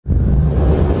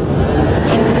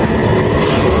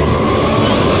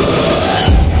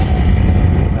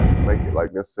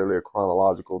necessarily a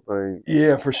chronological thing.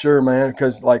 Yeah, for sure, man.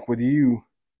 Because like with you,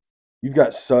 you've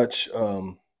got such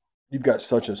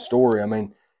a story. I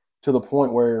mean, to the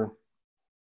point where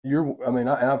you're. I mean, and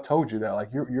I've told you that. Like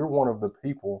you're one of the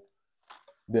people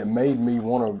that made me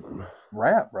want to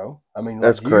rap, bro. I mean,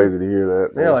 That's like you, crazy to hear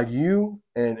that, yeah, man. like you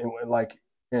and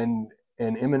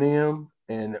and Eminem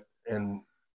and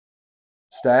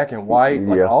Stack and White,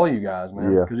 like Yeah, all you guys,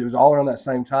 man, yeah. because it was all around that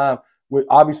same time. With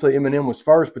obviously Eminem was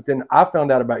first, but then I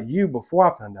found out about you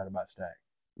before I found out about Stack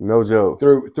No joke.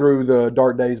 through the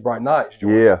Dark Days, Bright Nights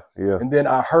joint. Yeah, yeah. And then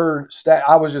I heard Stack.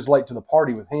 I was just late to the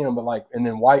party with him, but like, and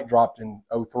then White dropped in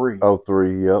 '03. Oh,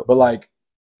 three. Yep. But like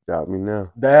Got me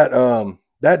now.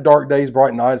 that Dark Days,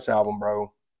 Bright Nights album,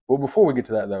 bro. Well, before we get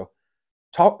to that though,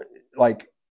 talk like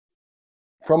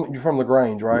you're from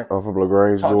LaGrange, right? I'm from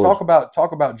LaGrange, Talk, Georgia.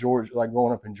 talk about Georgia, like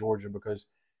growing up in Georgia, because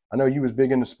I know you was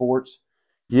big into sports.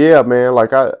 Yeah, man.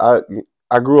 Like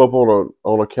I grew up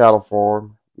on a cattle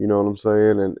farm. You know what I'm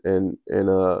saying? And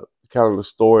kind of the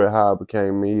story of how I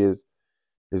became me is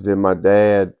that my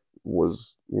dad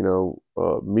was,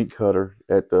 a meat cutter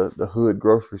at the hood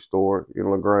grocery store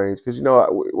in LaGrange. Because,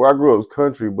 where I grew up was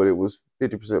country, but it was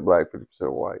 50% black,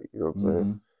 50% white. You know what I'm saying?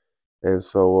 Mm-hmm. And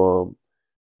so,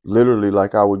 literally,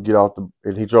 like I would get off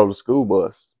and he drove the school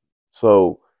bus.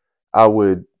 So I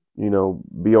would,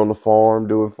 be on the farm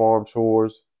doing farm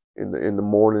chores in the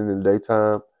morning and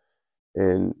daytime.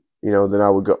 And, then I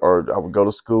would go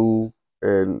to school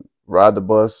and ride the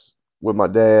bus with my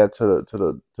dad to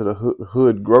the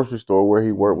hood grocery store where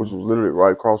he worked, which was literally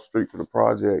right across the street from the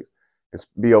projects, and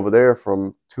be over there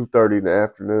from 2:30 in the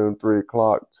afternoon, 3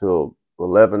 o'clock till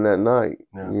 11 that night.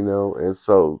 Yeah. And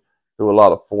so through a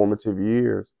lot of formative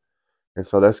years. And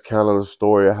so that's kind of the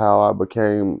story of how I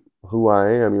became who I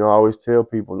am. I always tell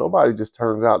people nobody just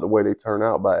turns out the way they turn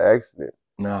out by accident.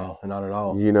 No, not at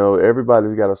all.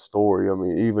 Everybody's got a story. I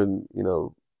mean, even,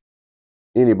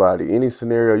 anybody, any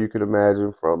scenario you could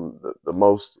imagine, from the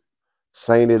most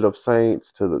sainted of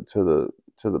saints to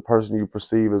the person you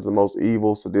perceive as the most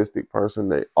evil, sadistic person.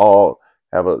 They all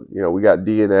have we got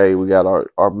DNA, we got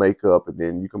our makeup, and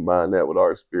then you combine that with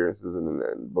our experiences,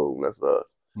 and boom, that's us.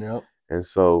 Yep. And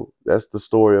so that's the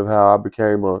story of how I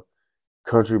became a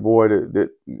country boy that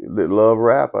loved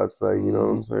rap, I'd say, you know what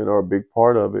I'm saying, or a big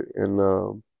part of it. And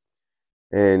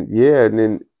yeah, and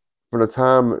then from the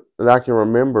time that I can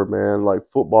remember, man, like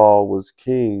football was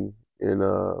king in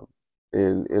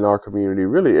our community,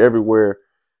 really everywhere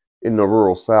in the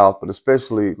rural South, but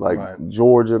especially like Right.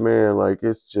 Georgia, man. Like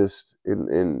it's just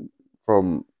in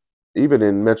from even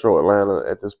in Metro Atlanta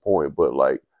at this point, but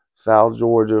like South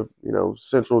Georgia,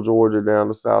 Central Georgia down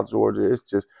to South Georgia, it's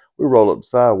just we roll up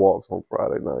sidewalks on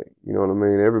Friday night. You know what I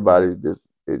mean? Everybody just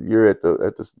you're at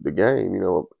the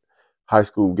game, high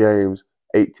school games,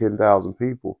 8-10,000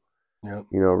 people, Yep.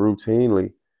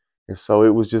 routinely. And so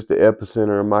it was just the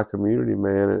epicenter of my community,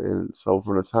 man. And so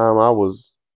from the time I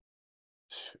was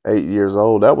 8 years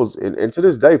old, that was, and to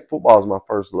this day, football is my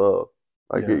first love.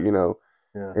 Like,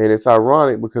 Yeah. and it's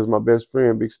ironic because my best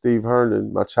friend, Big Steve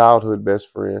Herndon, my childhood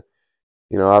best friend,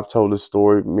 I've told this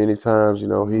story many times.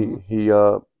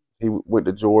 He went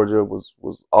to Georgia,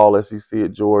 was all SEC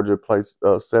at Georgia, played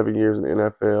 7 years in the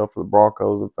NFL for the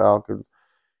Broncos and Falcons.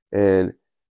 And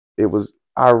it was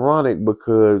ironic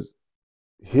because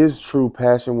his true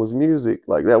passion was music.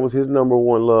 Like that was his number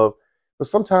one love. But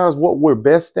sometimes what we're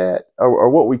best at, or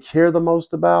what we care the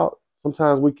most about,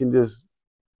 sometimes we can just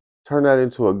turn that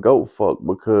into a goat fuck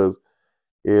because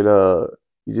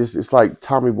it's like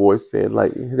Tommy Boy said,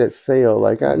 like that sale,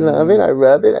 like I love it, I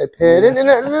rub it, I pet it, you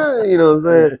know what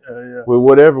I'm saying? Yeah. With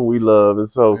whatever we love. And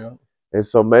so Yeah. and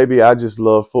so maybe I just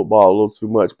love football a little too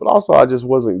much, but also I just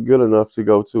wasn't good enough to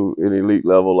go to an elite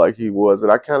level like he was.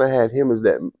 And I kind of had him as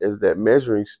that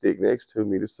measuring stick next to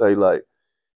me to say, like,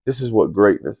 this is what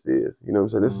greatness is. You know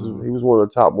what I'm saying? He was one of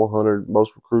the top 100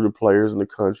 most recruited players in the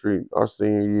country our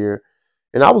senior year.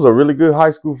 And I was a really good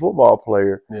high school football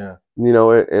player. Yeah.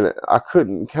 And I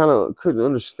couldn't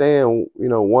understand,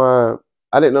 why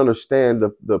I didn't understand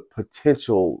the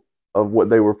potential of what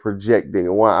they were projecting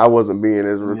and why I wasn't being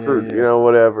as a recruit,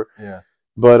 whatever. Yeah.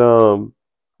 But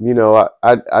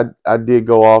I did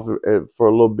go off for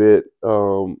a little bit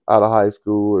out of high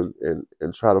school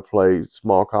and try to play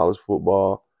small college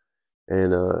football,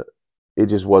 and it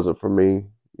just wasn't for me,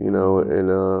 and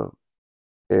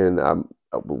I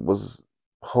was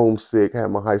homesick. Had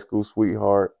my high school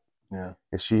sweetheart. Yeah.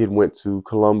 And she had went to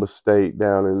Columbus State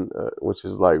down in, which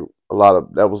is like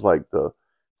that was like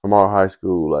from our high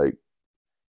school, like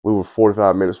we were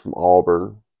 45 minutes from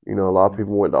Auburn. A lot of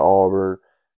people went to Auburn.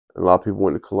 A lot of people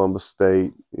went to Columbus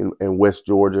State in West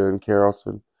Georgia and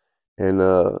Carrollton. And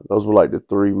those were like the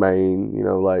three main,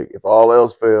 like if all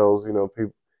else fails,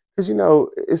 people, because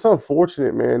it's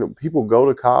unfortunate, man. People go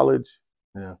to college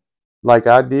Yeah. like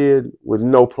I did with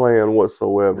no plan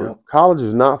whatsoever. Yep. College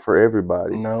is not for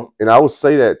everybody. No. And I would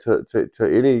say that to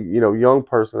any, young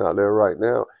person out there right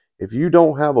now. If you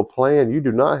don't have a plan, you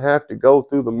do not have to go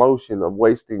through the motion of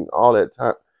wasting all that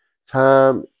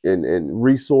time and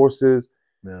resources,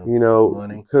 Yeah.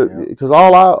 because Money. Yeah.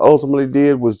 all I ultimately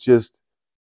did was just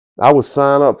I would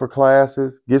sign up for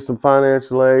classes, get some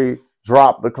financial aid,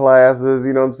 drop the classes,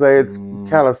 you know what I'm saying? It's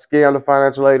kind of scam the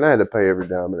financial aid, and I had to pay every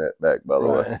dime of that back, by the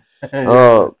way. Right.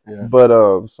 Yeah. Yeah. But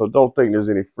so don't think there's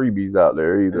any freebies out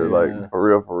there either, like Yeah. for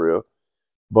real.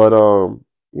 But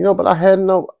but I had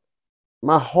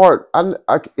my heart. I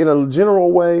in a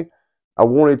general way, I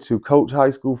wanted to coach high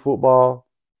school football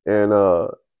and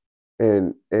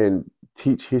and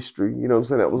teach history. You know what I'm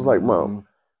saying? That was like my, Mm-hmm.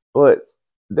 but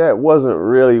that wasn't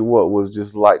really what was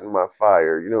just lighting my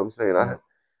fire. You know what I'm saying? Yeah.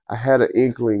 I had an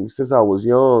inkling since I was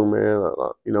young, man.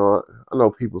 I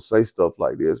know people say stuff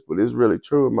like this, but it's really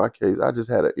true in my case. I just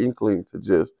had an inkling to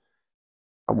just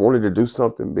I wanted to do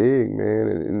something big, man.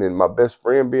 And then my best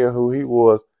friend being who he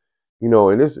was,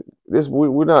 and this we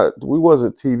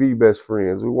wasn't TV best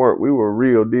friends. We were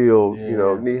real deal,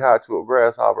 Yeah. knee high to a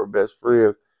grasshopper best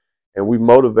friends, and we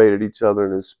motivated each other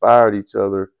and inspired each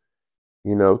other,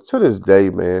 to this day,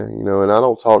 man, and I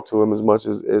don't talk to him as much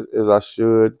as I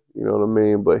should, you know what I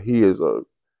mean? But he is a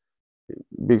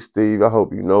Big Steve. I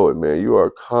hope you know it, man. You are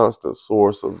a constant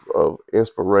source of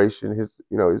inspiration. His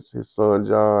son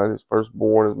John, his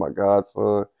firstborn, is my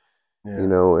godson, Yeah.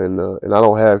 and I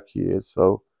don't have kids,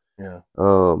 so Yeah.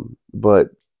 but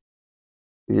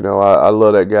I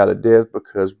love that guy to death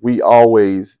because we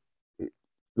always,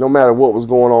 no matter what was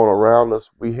going on around us,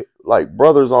 we like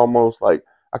brothers almost. Like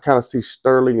I kind of see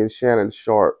Sterling and Shannon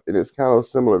Sharp, and it's kind of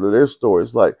similar to their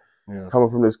stories. Like Yeah. coming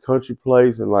from this country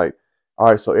place, and like, all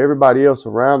right, so everybody else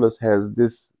around us has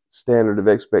this standard of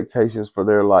expectations for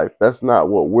their life. That's not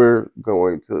what we're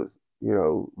going to,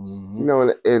 Mm-hmm.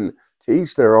 and to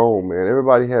each their own, man.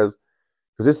 Everybody has,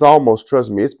 because it's almost, trust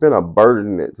me, it's been a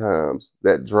burden at times,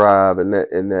 that drive and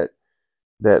that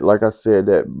like I said,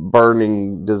 that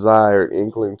burning desire,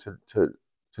 inkling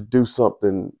to do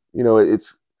something.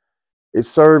 It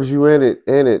serves you in it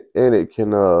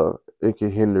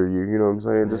can hinder you. You know what I'm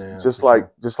saying? Just Yeah. just For like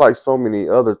sure. just like so many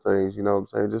other things. You know what I'm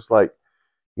saying? Just like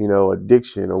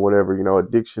addiction or whatever.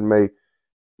 Addiction may,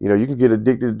 you can get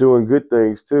addicted to doing good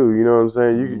things too. You know what I'm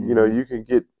saying? Mm-hmm. You can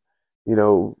get,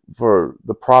 for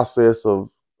the process of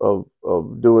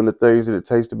doing the things that it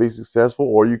takes to be successful,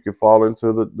 or you can fall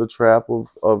into the trap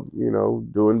of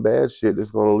doing bad shit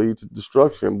that's going to lead to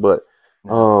destruction. But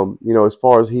Yeah. as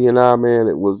far as he and I, man,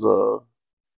 it was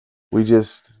we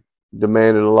just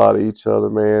demanded a lot of each other,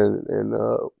 man,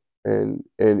 and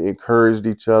encouraged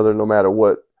each other no matter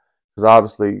what. Because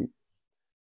obviously,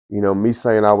 me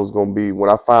saying I was going to be, when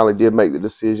I finally did make the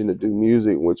decision to do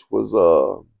music, which was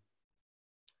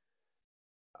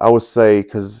I would say,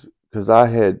 because I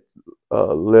had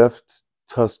left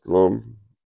Tusculum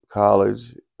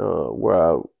College, where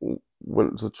I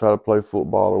went to try to play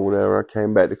football or whatever. I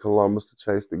came back to Columbus to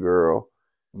chase the girl.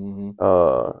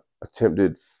 Mm-hmm.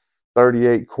 Attempted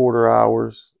 38 quarter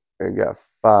hours and got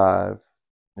 5.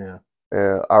 Yeah.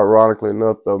 And ironically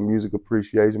enough, though, music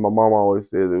appreciation, my mom always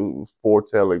said it was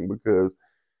foretelling because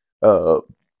uh,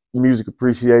 music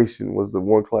appreciation was the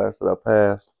one class that I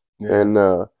passed.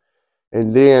 Yeah.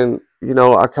 And then,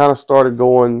 I kind of started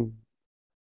going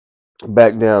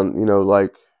back down,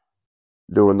 like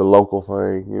doing the local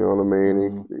thing, you know what I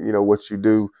mean? Mm-hmm. And, what you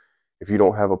do if you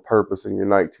don't have a purpose and you're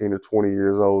 19 or 20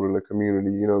 years old in the community,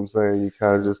 you know what I'm saying? You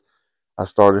kind of Yeah. just, I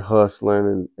started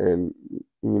hustling and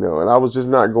I was just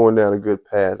not going down a good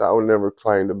path. I would never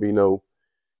claim to be no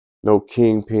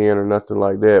kingpin or nothing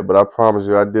like that, but I promise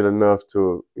you I did enough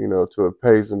to have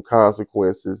paid some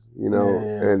consequences, Yeah.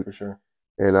 Yeah. and For sure.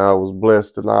 I was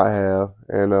blessed to not have.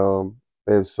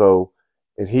 And so,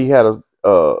 and he had an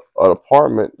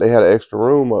apartment. They had an extra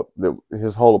room up. That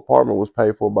his whole apartment was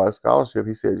paid for by a scholarship.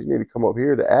 He said, "You need to come up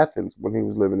here to Athens," when he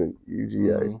was living in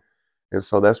UGA. Mm-hmm. And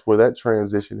so that's where that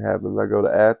transition happens. I go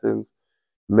to Athens,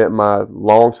 met my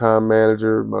longtime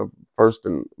manager, my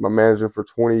manager for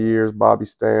 20 years, Bobby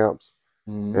Stamps,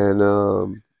 Mm-hmm.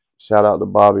 and shout out to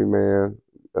Bobby, man.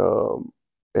 Um,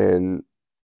 and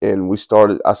I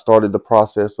started the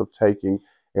process of taking,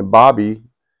 and Bobby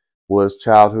was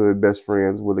childhood best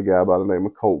friends with a guy by the name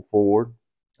of Colt Ford.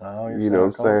 Oh, yes, You know what I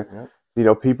I'm call. saying? Yep.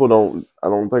 I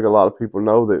don't think a lot of people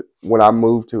know that when I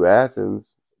moved to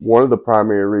Athens, one of the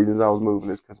primary reasons I was moving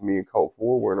is because me and Colt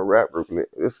Ford were in a rap group. And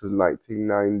this is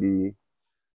 1990,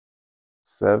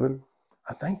 7.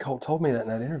 I think Colt told me that in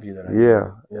that interview that I did.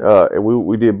 Yeah. Yeah. And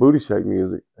we did booty shake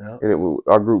music, Yeah. and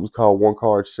our group was called One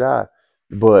Card Shy.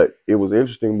 But it was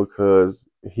interesting because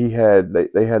they had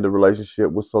the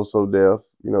relationship with So Def.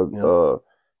 You know,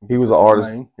 he was an artist.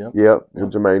 Jermaine. Yep. Yep, Yep.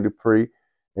 with Jermaine Dupri,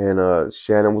 and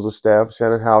Shannon was a staff.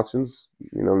 Shannon Houchins,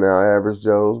 you know, now Average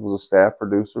Joe's, was a staff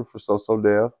producer for So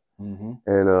Def, Mm-hmm.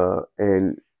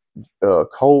 and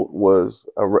Colt was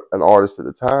an artist at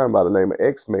the time by the name of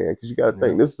X-Man. Because you got to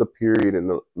think, this is a period in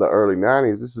the early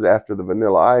 '90s. This is after the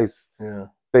Vanilla Ice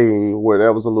thing, where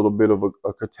that was a little bit of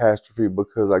a catastrophe,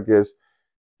 because I guess,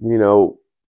 you know,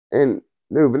 and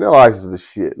dude, Vanilla Ice is the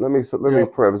shit. Let me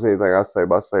preface anything I say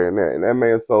by saying that. And that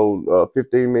man sold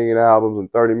 15 million albums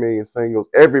and 30 million singles.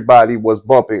 Everybody was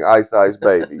bumping Ice Ice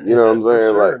Baby. You know what I'm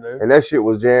saying? Sure, like, dude. and that shit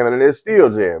was jamming, and it's still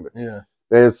jamming. Yeah.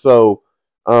 And so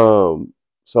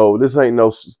this ain't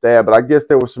no stab, but I guess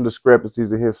there were some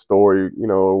discrepancies in his story, you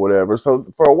know, or whatever. So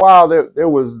for a while there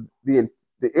was the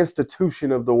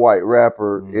institution of the white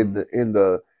rapper in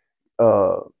the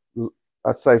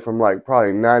I'd say from like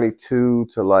probably 92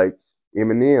 to like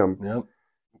Eminem. Yep.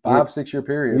 5-6 year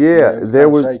period. Yeah, was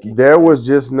there was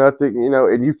just nothing, you know,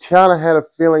 and you kind of had a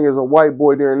feeling as a white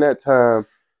boy during that time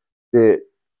that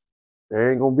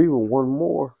there ain't gonna be one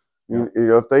more. You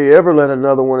know, if they ever let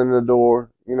another one in the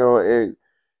door, you know, and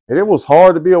it was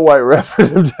hard to be a white rapper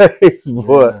in them days,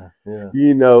 but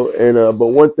you know, and but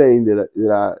one thing that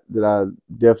I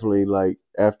definitely like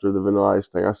after the Vanilla Ice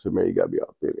thing, I said, man, you gotta be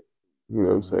authentic. You know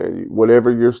what I'm saying? Whatever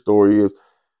your story is,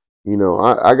 you know,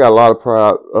 I got a lot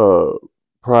of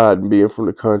pride in being from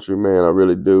the country, man. I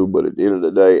really do. But at the end of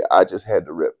the day, I just had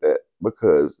to rep that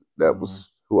because that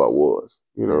was who I was.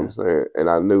 You know what I'm saying? And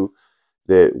I knew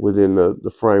that within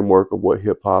the framework of what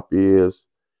hip hop is,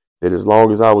 that as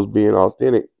long as I was being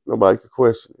authentic, nobody could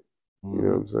question it. You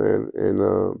know what I'm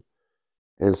saying?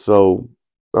 And so,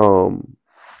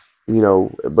 you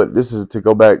know, but this is to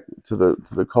go back to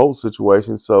the Colt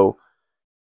situation. So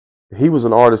he was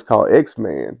an artist called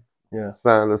X-Man,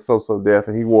 signed to So Def,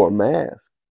 and he wore a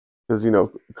mask because, you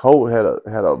know, Colt had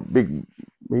a big,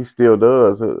 he still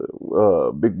does,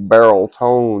 a big barrel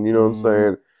tone. You know what I'm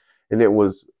saying? And it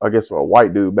was, I guess, for a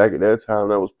white dude back at that time,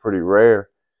 that was pretty rare.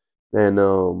 And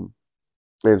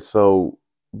so,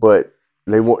 but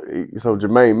so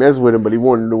Jermaine messed with him, but he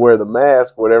wanted to wear the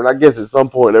mask or whatever. And I guess at some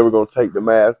point they were gonna take the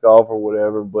mask off or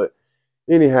whatever. But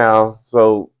anyhow,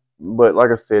 but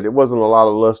like I said, it wasn't a lot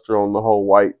of luster on the whole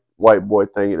white boy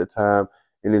thing at the time.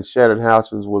 And then Shannon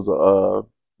Houchins was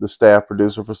the staff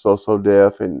producer for So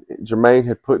Def, and Jermaine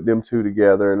had put them two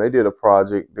together, and they did a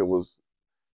project that was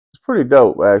pretty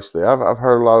dope, actually. I've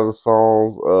heard a lot of the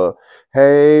songs.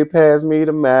 Hey, pass me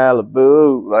the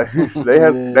Malibu. Like they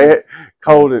had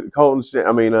Colt and shit.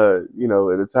 I mean, you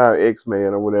know, at the time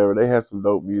X-Man or whatever, they had some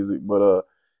dope music, but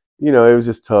you know, it was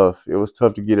just tough. It was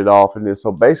tough to get it off. And then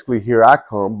so basically here I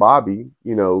come, Bobby,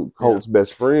 you know, Colt's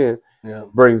best friend,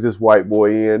 brings this white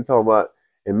boy in, talking about,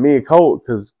 and me and Colt,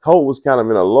 because Colt was kind of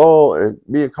in a lull, and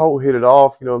me and Colt hit it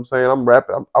off. You know what I'm saying? I'm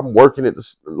rapping. I'm working at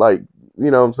this, like, you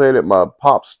know what I'm saying, at my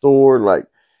pop store, like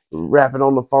rapping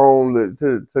on the phone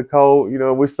to Colt. You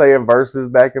know, we're saying verses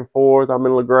back and forth. I'm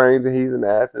in LaGrange and he's in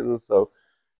Athens, and so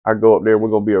I go up there and we're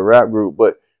gonna be a rap group.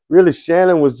 But really,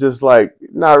 Shannon was just like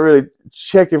not really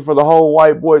checking for the whole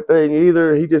white boy thing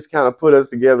either. He just kind of put us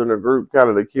together in a group, kind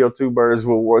of to kill two birds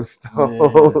with one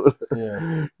stone.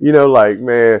 You know, like,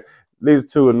 man,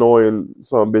 these two annoying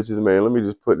some bitches, man. Let me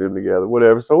just put them together,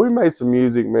 whatever. So we made some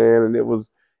music, man, and it was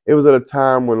at a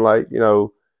time when, like, you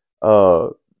know,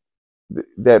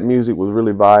 that music was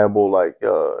really viable, like,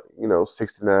 you know,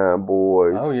 69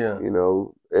 Boys. Oh yeah. You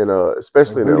know, and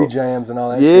especially like booty jams and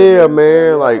all that shit. Yeah,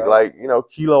 man. Like, you know,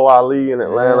 Kilo Ali in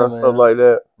Atlanta, stuff like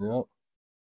that. Yep.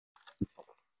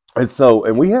 And so,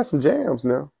 and we had some jams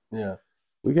now. Yeah.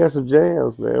 We had some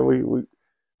jams, man.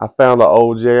 I found an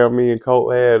old jam me and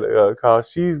Colt had called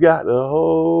 "She's Got the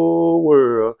Whole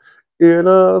World in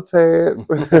Her Pants."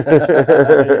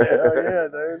 yeah,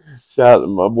 dude. Shout out to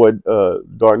my boy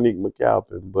Darnique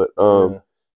McAlpin, but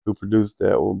who produced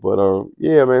that one. But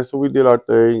yeah, man. So we did our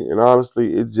thing, and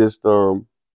honestly, it just you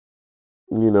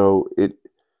know,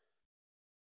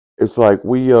 it's like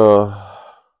me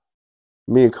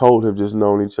and Colt have just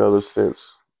known each other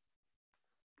since.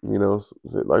 You know,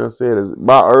 like I said, is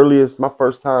my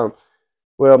first time.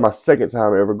 Well, my second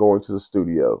time ever going to the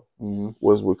studio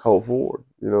was with Colt Ford.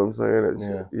 You know what I'm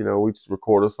saying? You know, we just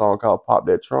recorded a song called "Pop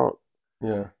That Trunk."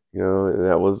 Yeah. You know, and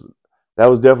that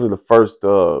was definitely the first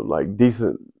like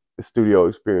decent studio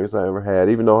experience I ever had.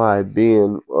 Even though I had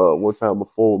been one time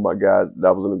before with my guy that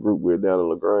I was in a group with down in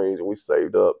LaGrange, and we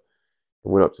saved up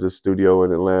and went up to the studio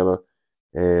in Atlanta.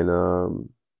 And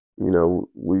you know,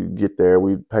 we get there,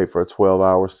 we pay for a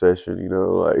 12-hour session, you know,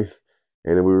 like,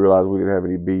 and then we realized we didn't have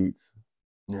any beats.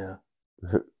 Yeah.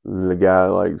 And the guy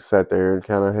like sat there and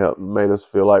kind of helped, made us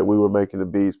feel like we were making the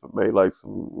beats, but made like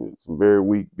some very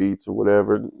weak beats or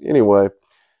whatever. Anyway,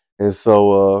 and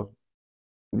so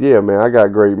yeah, man, I got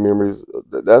great memories.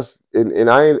 That's and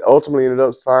I ultimately ended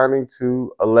up signing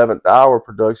to 11th Hour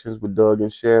Productions with Doug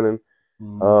and Shannon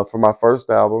Mm-hmm. for my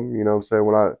first album. You know what I'm saying?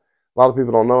 When a lot of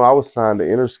people don't know, I was signed to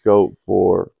Interscope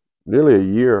for nearly a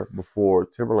year before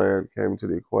Timberland came into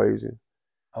the equation.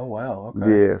 Oh wow.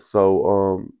 Okay. Yeah,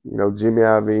 so you know, Jimmy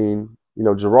Iovine, you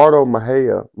know, Gerardo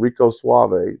Mejia, Rico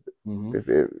Suave. Mm-hmm.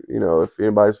 You know, if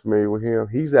anybody's familiar with him,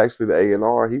 he's actually the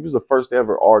A&R. He was the first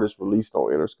ever artist released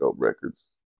on Interscope Records.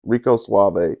 Rico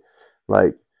Suave,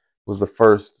 like, was the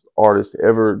first artist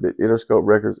ever that Interscope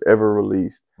Records ever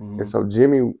released. And Mm-hmm. so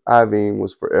Jimmy Iovine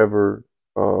was forever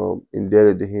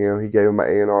indebted to him. He gave him an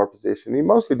A&R position. He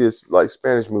mostly did like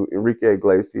Spanish movie, Enrique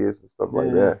Iglesias and stuff Yeah. like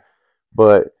Yeah. that.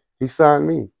 But he signed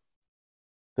me.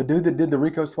 The dude that did the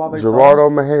Rico Suave song. Gerardo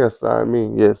Mejia signed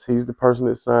me. Yes, he's the person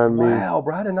that signed me. Wow,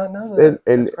 bro, I did not know And that.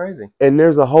 That's crazy.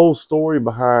 there's a whole story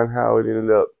behind how it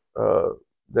ended up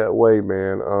that way,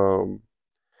 man.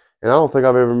 And I don't think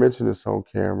I've ever mentioned this on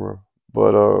camera,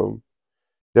 but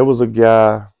there was a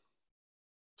guy.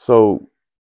 So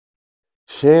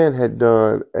Shan had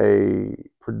done a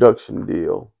production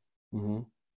deal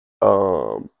Mm-hmm.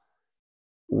 um,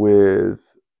 with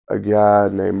a guy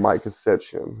named Mike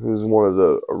Conception, who's one of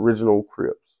the original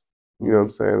Crips. You know what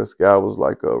Mm-hmm. I'm saying? This guy was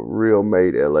like a real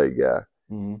made LA guy.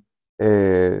 Mm-hmm.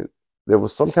 And there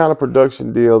was some kind of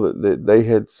production deal that they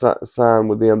had signed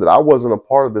with them that I wasn't a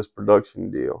part of this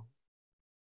production deal.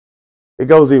 It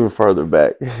goes even further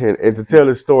back. And to tell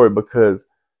this story, because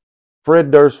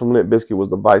Fred Durst from Limp Bizkit was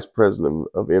the vice president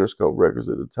of Interscope Records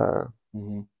at the time.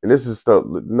 Mm-hmm. And this is stuff,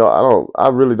 no, I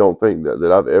really don't think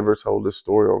that I've ever told this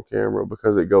story on camera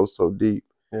because it goes so deep.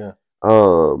 Yeah.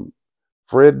 Um,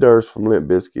 Fred Durst from Limp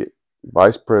Bizkit,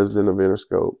 vice president of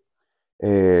Interscope,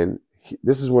 and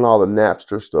this is when all the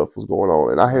Napster stuff was going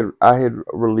on, and Right. I had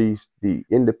released the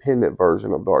independent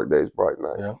version of Dark Days, Bright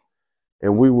Nights, Yeah.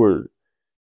 and we were,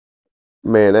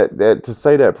 man, that to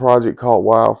say that project called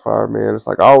Wildfire, man, it's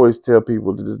like I always tell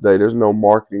people to this day, there's no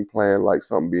marketing plan like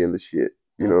something being the shit.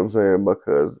 You Yep. know what I'm saying?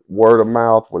 Because word of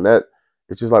mouth, when that,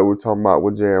 it's just like we're talking about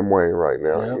with Jam Wayne right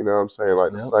now. Yep. You know what I'm saying?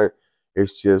 Like the Yep. same.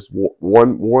 It's just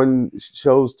one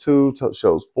shows 2,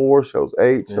 shows 4, shows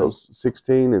 8, Yep. shows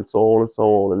 16, and so on and so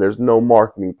on. And there's no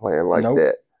marketing plan like Nope.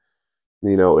 that.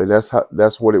 You know, and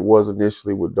that's what it was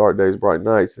initially with Dark Days, Bright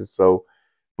Nights. And so,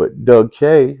 but Doug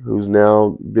K, who's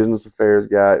now business affairs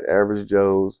guy at Average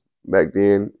Joe's, back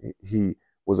then he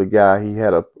was a guy. He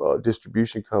had a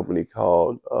distribution company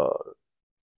called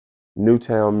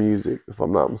Newtown Music, if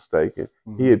I'm not mistaken.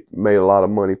 He Mm-hmm. had made a lot of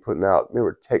money putting out.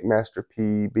 Remember Techmaster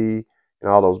PB and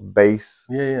all those bass.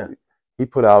 Yeah. Yeah. He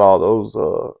put out all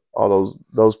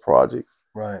those projects.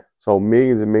 Right. So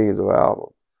millions and millions of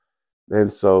albums.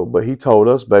 And so, but he told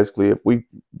us basically if we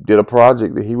did a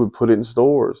project that he would put it in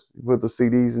stores, put the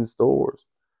CDs in stores.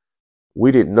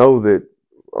 We didn't know that,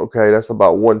 okay, that's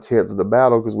about 1/10 of the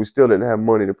battle because we still didn't have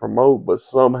money to promote. But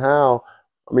somehow,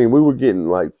 I mean, we were getting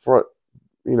like front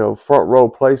row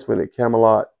placement at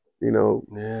Camelot,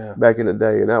 Yeah. back in the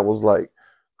day. And that was like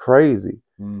crazy.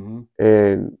 Mm-hmm.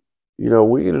 And,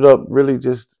 we ended up really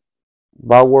just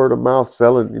by word of mouth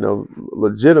selling,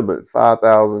 legitimate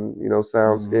 5,000,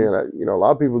 sound Mm-hmm. scan. A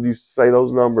lot of people used to say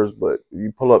those numbers, but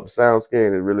you pull up the sound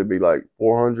scan, it really be like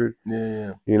 400,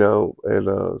 Yeah. Yeah. and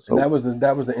And so that was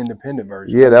the independent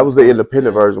version. yeah, That was that was the before.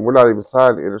 independent Yeah. version. We're not even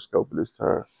signed to Interscope at this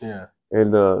time, Yeah.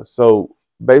 and so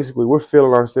basically we're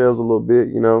feeling ourselves a little bit,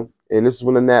 and this is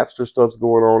when the Napster stuff's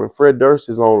going on, and Fred Durst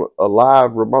is on a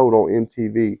live remote on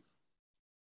MTV,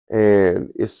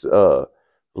 and it's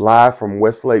live from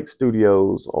Westlake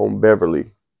Studios on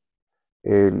Beverly.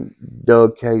 And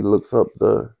Doug K looks up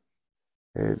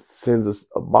and sends us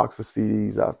a box of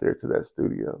CDs out there to that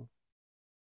studio.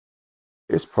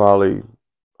 It's probably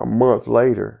a month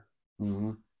later.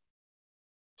 Mm-hmm.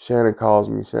 Shannon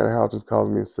Houchins calls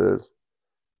me and says,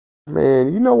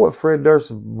 "Man, you know what Fred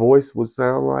Durst's voice would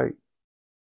sound like?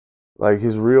 Like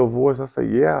his real voice?" I say,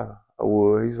 "Yeah, I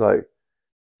would." He's like,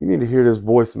 "You need to hear this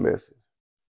voice message."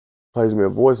 Plays me a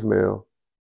voicemail.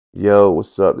 "Yo,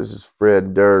 what's up? This is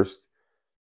Fred Durst.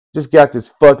 Just got this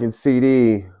fucking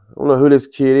CD. I don't know who this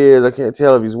kid is. I can't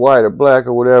tell if he's white or black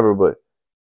or whatever, but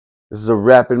this is a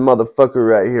rapping motherfucker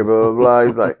right here, blah, blah, blah."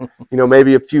 He's like,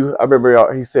 maybe a few, I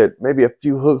remember he said, maybe a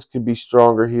few hooks could be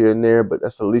stronger here and there, but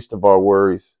that's the least of our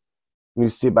worries. We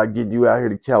need to see about getting you out here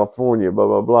to California, blah,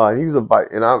 blah, blah. And he was a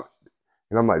bite, and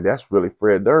And I'm like, that's really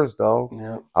Fred Durst, dog.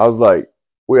 Yeah. I was like,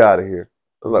 we out of here.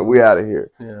 I was like, we out of here.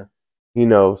 Yeah. You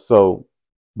know, so,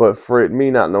 but Fred,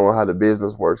 me not knowing how the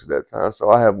business works at that time,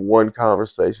 so I have one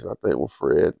conversation, I think, with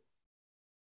Fred.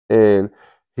 And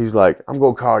he's like, I'm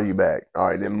going to call you back. All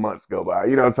right, then months go by,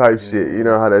 you know, type shit. You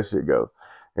know how that shit goes.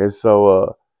 And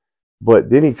so, but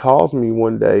then he calls me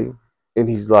one day and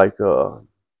he's like,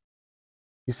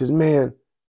 he says, man,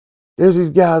 there's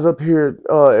these guys up here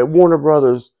at Warner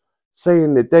Brothers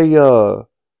saying that they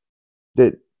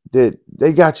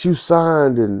got you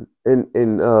signed and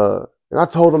I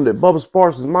told them that Bubba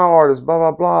Sparxxx is my artist, blah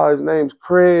blah blah. His name's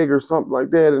Craig or something like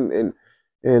that, and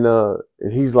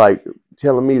he's like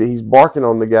telling me that he's barking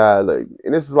on the guy, like,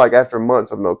 and this is like after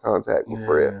months of no contact with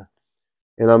Fred,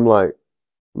 and I'm like,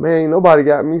 man, nobody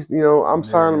got me, you know, I'm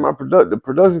signing my the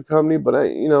production company, but I,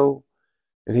 you know,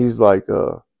 and he's like,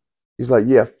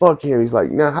 yeah, fuck him. He's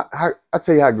like, now, I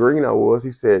tell you how green I was.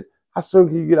 He said, how soon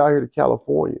can you get out here to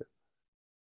California?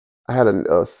 I had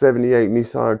a 78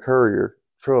 Nissan Courier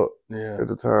truck at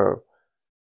the time.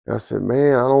 And I said,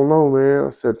 man, I don't know, man. I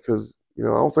said, because, you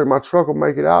know, I don't think my truck will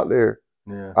make it out there.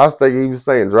 I was thinking he was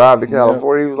saying drive to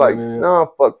California. He was like, nah,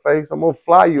 fuck face. I'm going to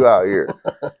fly you out here.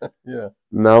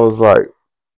 And I was like,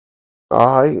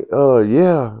 all right,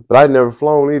 yeah. But I'd never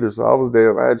flown either, so I was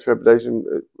there. I had trepidation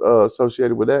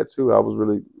associated with that, too. I was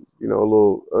really, you know, a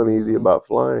little uneasy about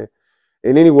flying.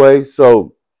 And anyway,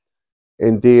 so,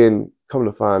 and then come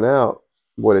to find out,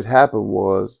 what had happened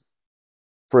was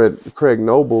Craig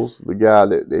Nobles, the guy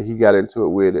that he got into it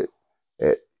with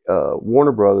at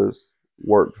Warner Brothers,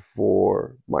 worked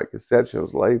for Mike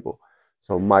Concepcion's label.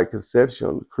 So Mike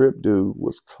Concepcion, the Crip dude,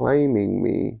 was claiming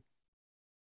me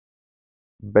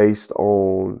based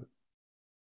on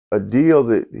a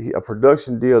deal a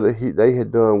production deal that they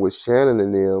had done with Shannon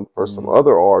and them for some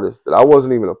other artists that I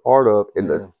wasn't even a part of.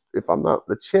 And if I'm not,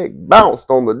 the check bounced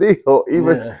on the deal,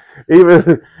 even so.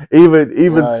 Even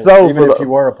if you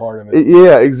were a part of it.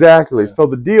 Yeah, exactly. So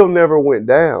the deal never went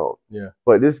down.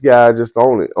 But this guy just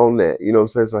on that, you know what I'm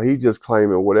saying? So he just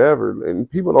claiming whatever. And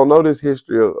people don't know this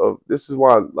history of this is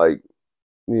why, like,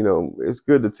 you know, it's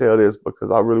good to tell this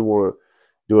because I really want to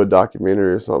do a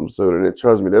documentary or something soon. And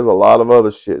trust me, there's a lot of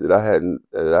other shit that I hadn't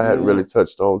really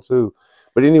touched on too.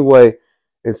 But anyway,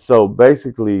 and so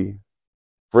basically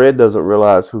Fred doesn't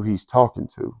realize who he's talking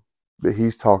to, that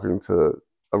he's talking to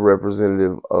a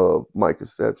representative of Mike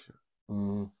Concepcion.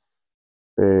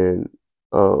 And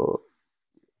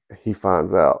he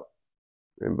finds out,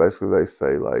 and basically they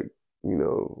say, like, you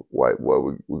know, white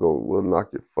boy, we'll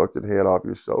knock your fucking head off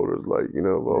your shoulders, like, you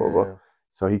know, blah blah blah.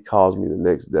 So he calls me the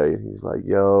next day and he's like,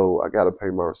 yo, I gotta pay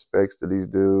my respects to these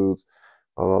dudes,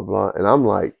 blah blah blah. And I'm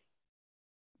like,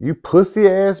 you pussy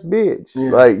ass bitch,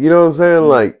 like, you know what I'm saying,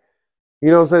 like, you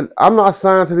know what I'm saying? I'm not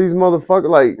signed to these motherfuckers,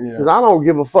 like, because I don't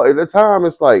give a fuck. At the time,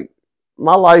 it's like,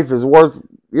 my life is worth,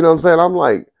 you know what I'm saying? I'm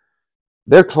like,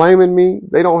 they're claiming me.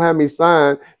 They don't have me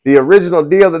signed. The original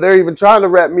deal that they're even trying to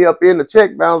wrap me up in, the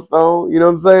check bounced on, you know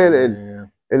what I'm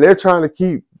saying? And they're trying to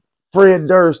keep Fred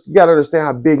Durst. You got to understand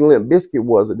how big Limp Bizkit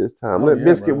was at this time. Limp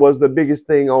Bizkit was the biggest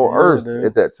thing on earth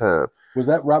at that time. Was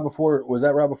that right before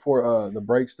the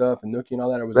break stuff and Nookie and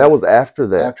all that? Or that was after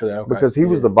that. After that, okay. Because he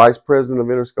was the vice president of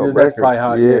Interscope Records. That's probably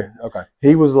how. Okay.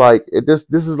 He was like, this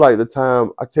is like the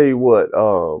time. I tell you what,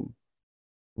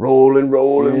 Rolling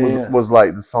was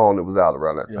like the song that was out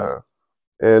around that time.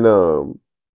 And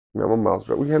man, my mouth's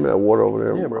dry. We hand me that water over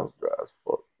there. Yeah, my mouth's dry as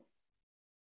fuck.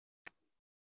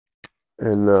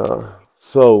 And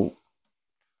so,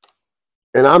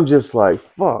 and I'm just like,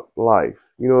 fuck life.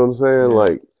 You know what I'm saying?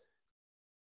 Like,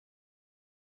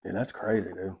 yeah, that's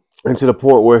crazy, dude. And to the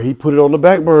point where he put it on the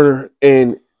back burner,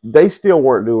 and they still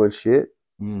weren't doing shit.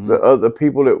 The other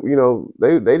people that, you know,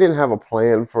 they didn't have a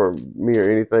plan for me or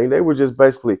anything. They were just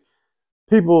basically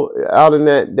people out in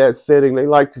that setting. They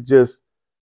like to just,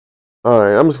 all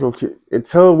right, I'm just gonna,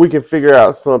 until we can figure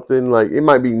out something. Like, it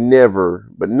might be never,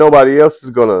 but nobody else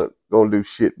is gonna do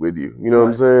shit with you. You know what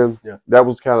I'm saying? Yeah. That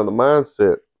was kind of the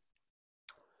mindset.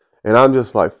 And I'm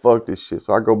just like, fuck this shit.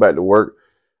 So I go back to work.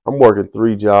 I'm working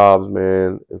 3 jobs,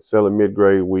 man, and selling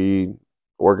mid-grade weed,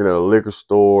 working at a liquor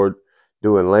store,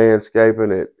 doing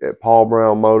landscaping at Paul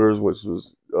Brown Motors, which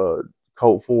was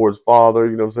Colt Ford's father,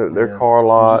 you know what I'm saying, their car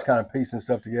lot. Just kind of piecing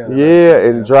stuff together. Yeah,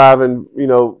 and driving, you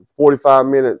know, 45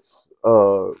 minutes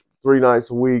 3 nights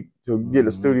a week to get in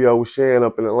the studio with Shan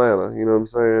up in Atlanta, you know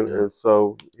what I'm saying? And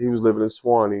so he was living in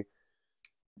Swanee.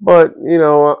 But, you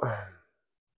know,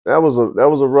 that was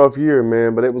a rough year,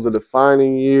 man, but it was a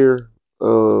defining year.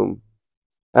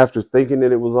 After thinking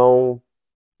that it was on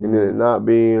and then it not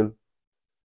being,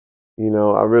 you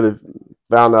know, I really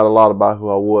found out a lot about who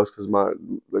I was because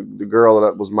the girl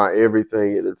that was my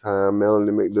everything at the time,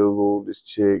 Melanie McDougal, this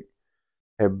chick,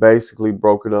 had basically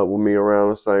broken up with me around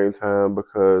the same time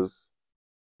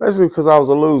basically because I was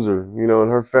a loser, you know, and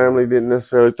her family didn't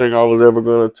necessarily think I was ever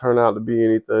going to turn out to be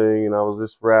anything, and I was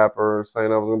this rapper and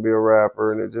saying I was going to be a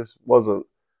rapper, and it just wasn't.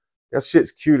 That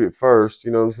shit's cute at first,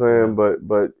 you know what I'm saying,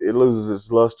 but it loses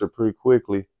its luster pretty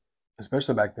quickly.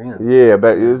 Especially back then. Yeah,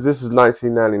 this is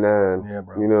 1999. Yeah,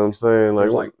 bro. You know what I'm saying?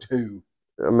 There's like two.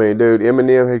 I mean, dude,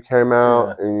 Eminem had came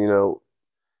out, and you know,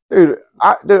 dude,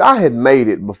 I had made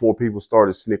it before people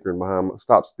started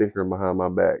stopped snickering behind my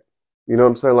back. You know what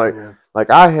I'm saying? Like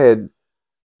I had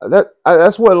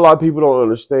that's what a lot of people don't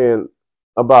understand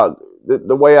about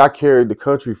the way I carried the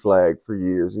country flag for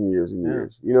years and years and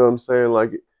years. You know what I'm saying?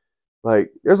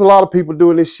 Like there's a lot of people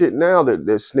doing this shit now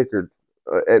that snickered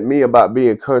at me about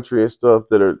being country and stuff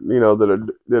that are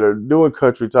that are doing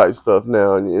country type stuff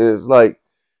now, and it's like,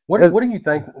 what do you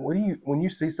think? When you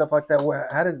see stuff like that?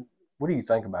 What do you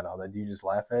think about all that? Do you just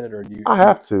laugh at it, or do you? I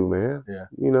have to, man. Yeah.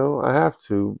 You know, I have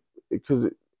to because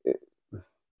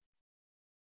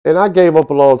and I gave up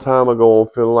a long time ago on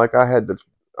feeling like I had to.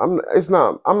 I'm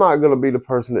not gonna be the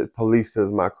person that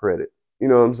polices my credit. You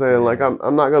know what I'm saying? Like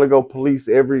I'm not gonna go police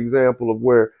every example of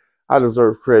where I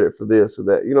deserve credit for this or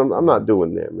that. You know, I'm not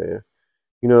doing that, man.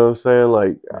 You know what I'm saying?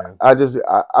 Like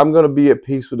I'm gonna be at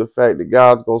peace with the fact that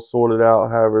God's gonna sort it out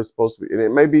however it's supposed to be, and it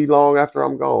may be long after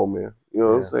I'm gone, man. You know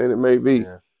what I'm saying? It may be,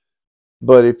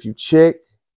 but if you check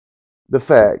the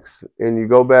facts and you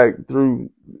go back through,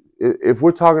 if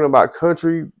we're talking about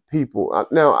country people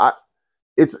now,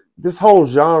 it's this whole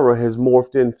genre has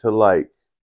morphed into like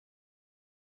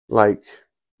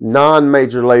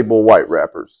non-major label white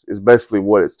rappers is basically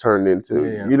what it's turned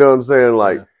into. You know what I'm saying?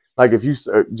 Like if you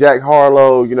Jack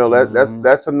Harlow, you know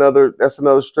that's another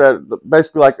strat.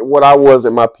 Basically, like what I was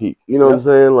at my peak. You know what I'm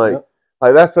saying? Like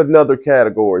that's another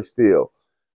category still.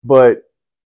 But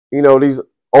you know these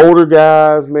older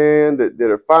guys, man, that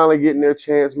are finally getting their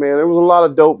chance, man. There was a lot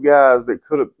of dope guys that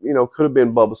could have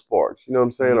been Bubba Sparxxx. You know what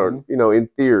I'm saying? Or you know, in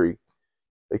theory,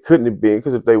 they couldn't have been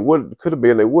because if they could have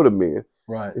been, they would have been.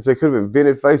 Right. If they could have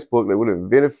invented Facebook, they would have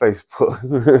invented Facebook.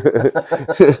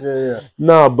 Yeah.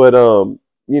 No, but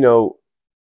you know,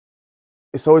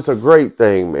 so it's a great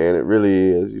thing, man. It really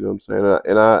is. You know what I'm saying?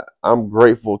 And I'm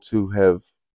grateful to have.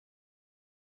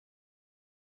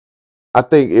 I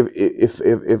think if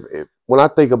when I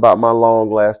think about my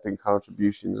long lasting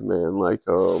contributions, man, like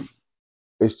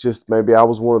it's just maybe I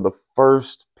was one of the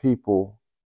first people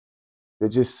that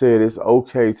just said it's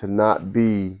okay to not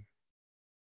be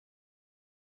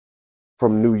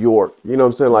from New York. You know what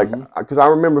I'm saying? Like, because I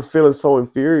remember feeling so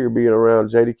inferior being around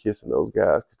Jadakiss and those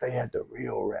guys because they had the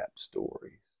real rap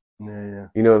stories. Yeah.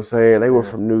 You know what I'm saying? They were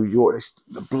from New York,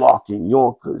 the blocking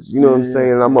Yonkers. You know what I'm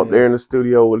saying? And I'm up there in the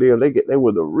studio with them. They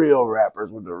were the real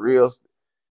rappers with the real,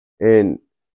 and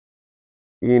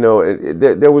you know,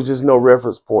 there was just no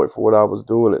reference point for what I was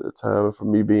doing at the time, and for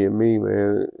me being me,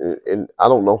 man. And I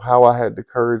don't know how I had the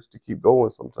courage to keep going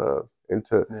sometimes, and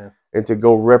to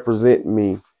go represent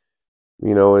me.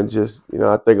 You know, and just, you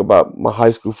know, I think about my high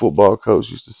school football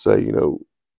coach used to say, you know,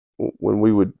 when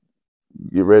we would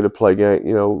get ready to play game,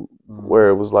 you know, where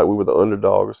it was like we were the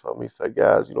underdog or something, he'd say,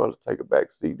 guys, you don't have to take a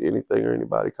back seat to anything or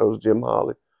anybody. Coach Jim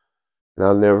Holly. And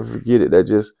I'll never forget it.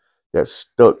 That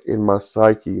stuck in my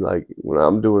psyche. Like when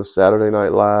I'm doing Saturday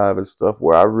Night Live and stuff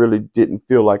where I really didn't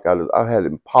feel like I had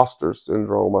imposter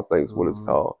syndrome, I think is what it's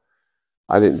called.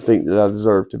 I didn't think that I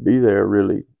deserved to be there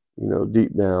really, you know,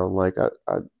 deep down. Like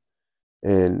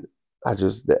and I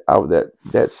just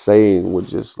that saying would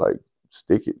just like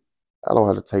stick it. I don't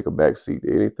have to take a back seat to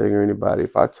anything or anybody.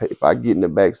 If I get in the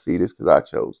back seat, it's because I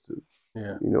chose to.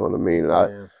 Yeah. You know what I mean?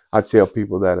 And I tell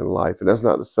people that in life, and that's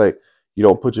not to say you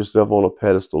don't put yourself on a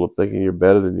pedestal of thinking you're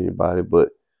better than anybody,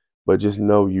 but just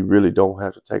know you really don't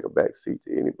have to take a back seat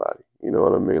to anybody. You know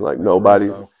what I mean? Like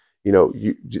nobody's, you know,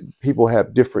 people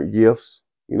have different gifts.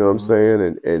 You know what I'm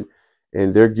saying?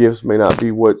 And their gifts may not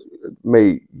be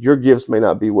your gifts may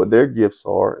not be what their gifts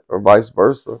are, or vice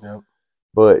versa. Yep.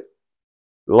 But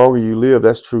the longer you live,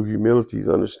 that's true humility, is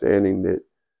understanding that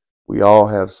we all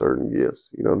have certain gifts.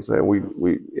 You know what I'm saying?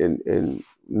 We and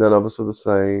none of us are the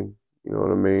same. You know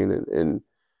what I mean?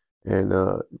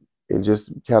 And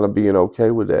just kind of being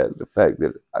okay with that. The fact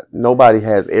that nobody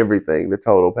has everything, the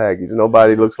total package.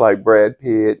 Nobody looks like Brad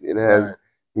Pitt and has,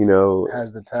 you know,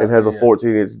 has the talent, and has a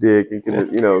 14-inch dick and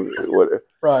can, you know, whatever.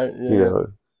 Right. Yeah. You know,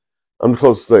 I'm the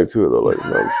closest thing to it though, ladies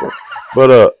and gentlemen.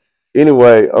 But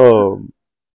anyway,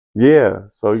 yeah.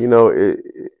 So you know,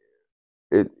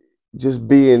 it just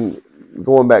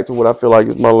going back to what I feel like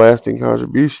is my lasting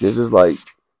contribution. It's just like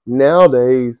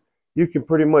nowadays you can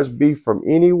pretty much be from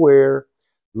anywhere,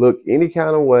 look any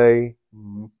kind of way,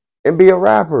 and be a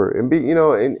rapper and be, you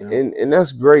know, and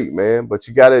that's great, man. But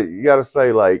you gotta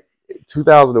say, like,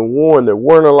 2001, there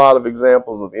weren't a lot of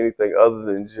examples of anything other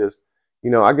than just,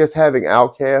 you know, I guess having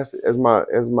Outkast as my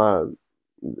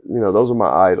you know, those are my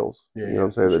idols. Yeah, you know what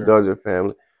I'm for saying? The sure. Dungeon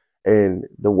Family, and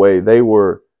the way they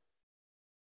were,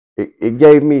 it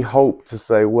gave me hope to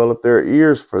say, well, if there are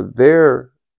ears for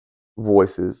their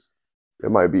voices,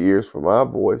 there might be ears for my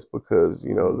voice, because,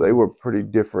 you know, they were pretty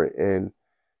different and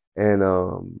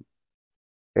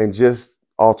and just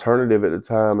alternative at the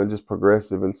time, and just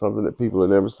progressive, and something that people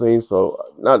had never seen. So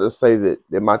not to say that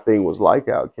my thing was like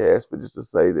Outkast, but just to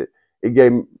say that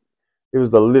it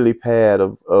was the lily pad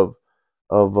of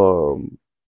um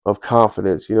of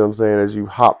confidence, you know what I'm saying, as you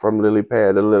hop from lily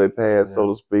pad to lily pad, so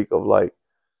to speak, of like,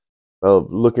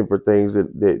 of looking for things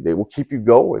that will keep you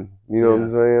going. You know what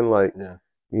I'm saying? Like,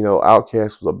 you know,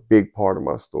 Outkast was a big part of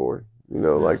my story. You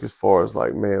know, like, as far as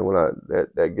like, man, when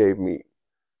that gave me,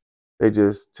 they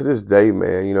just, to this day,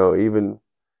 man, you know, even,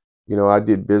 you know, I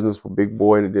did business with Big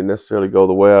Boy and it didn't necessarily go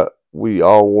the way we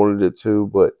all wanted it to,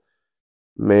 but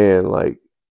man, like,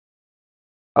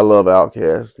 I love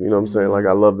Outkast. You know what I'm saying? Like,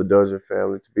 I love the Dungeon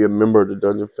Family. To be a member of the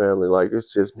Dungeon Family, like,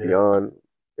 it's just beyond.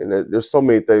 And there's so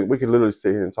many things we could literally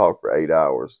sit here and talk for 8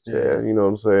 hours, Chad. You know what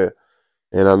I'm saying?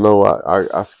 And I know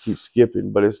I keep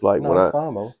skipping, but it's like, it's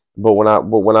fine, bro. but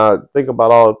when I think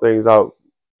about all the things out,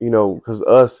 you know, because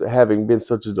us having been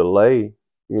such a delay,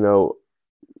 you know,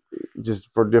 just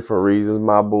for different reasons,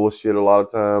 my bullshit a lot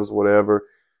of times, whatever.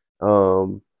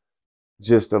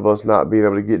 Just of us not being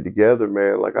able to get together,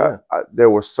 man. Like,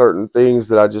 there were certain things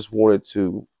that I just wanted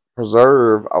to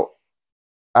preserve.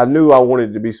 I knew I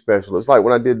wanted to be special. It's like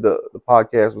when I did the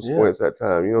podcast with Squints that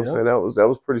time. You know what I'm saying? That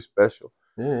was pretty special.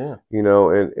 Yeah. You know,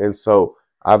 and so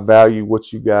I value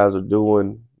what you guys are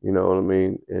doing. You know what I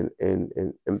mean?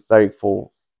 And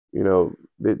thankful, you know,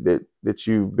 that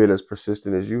you've been as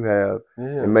persistent as you have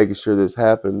in making sure this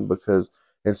happened. Because,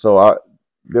 and so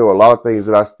there were a lot of things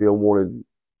that I still wanted.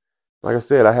 Like I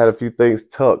said, I had a few things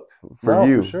tucked for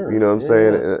you. For sure. You know what I'm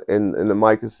saying? And the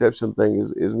My Conception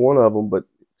thing is one of them. But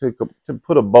to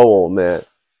put a bow on that,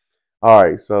 all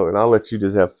right. So, and I'll let you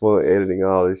just have fun editing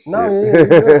all this shit. No,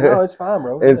 no, it's fine,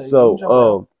 bro. And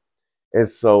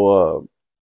so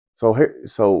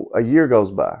a year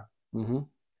goes by.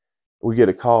 We get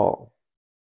a call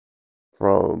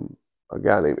from a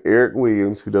guy named Eric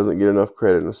Williams, who doesn't get enough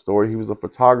credit in the story. He was a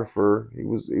photographer. He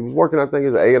was working, I think,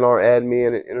 as an A&R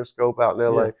admin at Interscope out in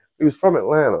LA. He was from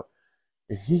Atlanta,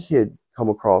 and he had come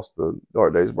across the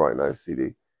Dark Days, Bright Nights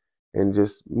CD, and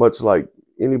just much like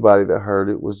anybody that heard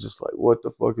it was just like, what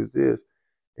the fuck is this?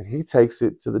 And he takes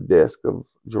it to the desk of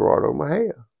Gerardo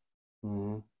Mejia,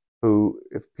 who,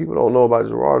 if people don't know about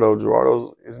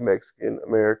Gerardo is Mexican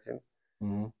American.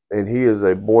 And he is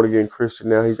a born-again Christian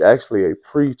now. He's actually a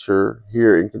preacher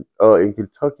here in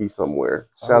Kentucky somewhere.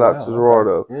 Shout out to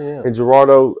Gerardo. Okay. And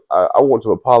Gerardo, I want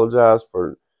to apologize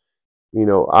for, you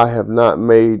know, I have not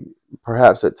made,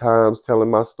 perhaps at times telling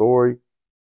my story,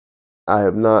 I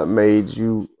have not made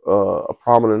you a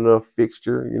prominent enough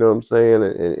fixture, you know what I'm saying,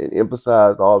 and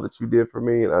emphasized all that you did for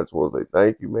me. And I just want to say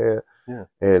thank you, man.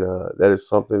 And that is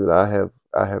something that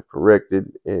I have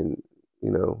corrected, and, you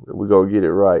know, we're going to get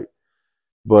it right.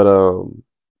 But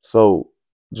so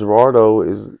Gerardo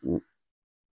is,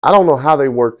 I don't know how they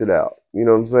worked it out, you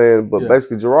know what I'm saying? But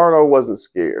basically Gerardo wasn't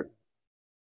scared.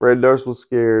 Fred Durst was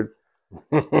scared.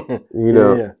 You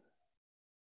know.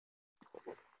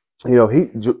 You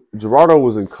know, Gerardo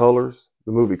was in Colors,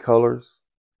 the movie Colors.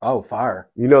 Oh, fire.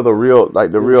 You know, the real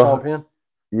Sean Penn?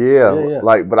 Yeah.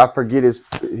 Like, but I forget his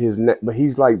but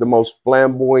he's like the most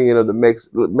flamboyant of the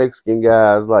Mexican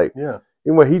guys. Like, you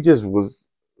know, he just was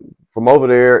from over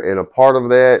there and a part of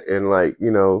that, and, like,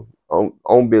 you know,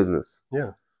 on business.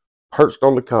 Perched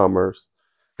on the commerce.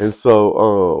 And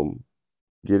so,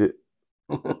 get it?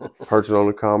 Perching on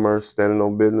the commerce, standing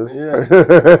on business.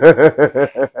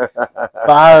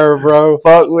 Fire, bro.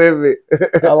 Fuck with me.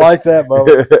 I like that,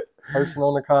 Bubba. Perching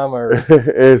on the commerce.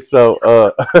 And so,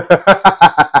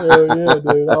 hell yeah,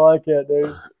 dude. I like that,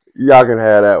 dude. Y'all can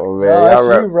have that one, man. No, that's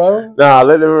you, bro. Nah,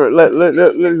 let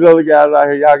these other guys out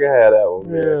here, y'all can have that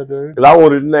one, man. Yeah, dude. Because I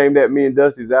wanted to name that me and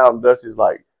Dusty's album. Dusty's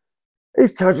like,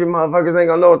 these country motherfuckers ain't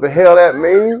gonna know what the hell that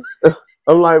means.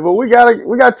 I'm like, but we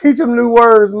gotta teach them new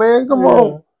words, man. Come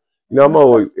on. You know, I'm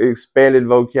always expanded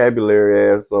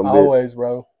vocabulary ass some bitch. Always,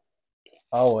 bro.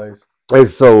 Always. And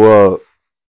so,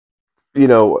 you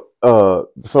know,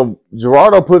 so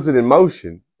Gerardo puts it in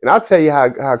motion, and I'll tell you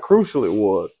how crucial it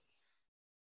was.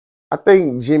 I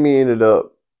think Jimmy ended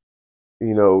up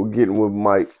you know, getting with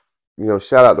Mike. You know,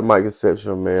 shout out to Mike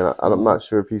Conception, man. I'm not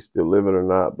sure if he's still living or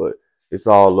not, but it's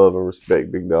all love and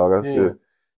respect, big dog. I still,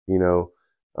 you know,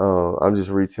 I'm just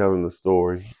retelling the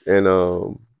story, and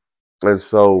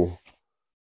so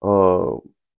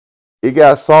it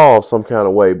got solved some kind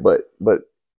of way, but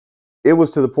it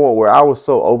was to the point where I was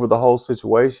so over the whole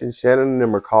situation. Shannon and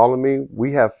them are calling me.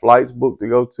 We have flights booked to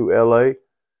go to LA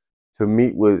to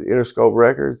meet with Interscope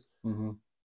Records.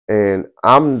 And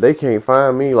they can't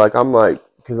find me. Like,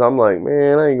 because I'm like,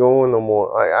 man, I ain't going no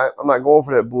more. I'm not going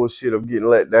for that bullshit of getting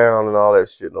let down and all that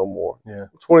shit no more. Yeah.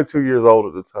 I'm 22 years old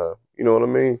at the time. You know what I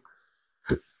mean?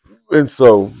 And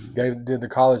so did the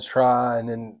college try and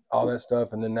then all that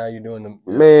stuff, and then now you're doing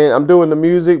the man, I'm doing the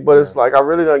music, but it's like I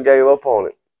really done gave up on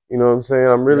it. You know what I'm saying?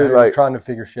 I'm really just trying to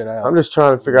figure shit out. I'm just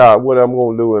trying to figure out what I'm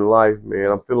gonna do in life,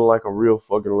 man. I'm feeling like a real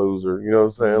fucking loser. You know what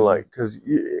I'm saying? Like, because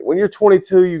when you're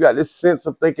 22, you got this sense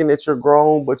of thinking that you're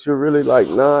grown, but you're really like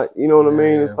not. You know what I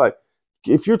mean? It's like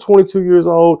if you're 22 years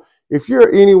old, if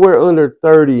you're anywhere under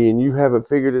 30 and you haven't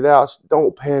figured it out,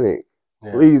 don't panic.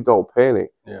 Please don't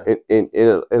panic.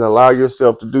 And allow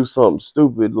yourself to do something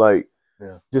stupid. Like,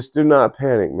 just do not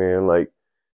panic, man. Like,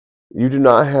 you do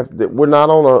not have to, we're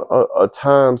not on a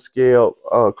time scale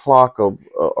clock of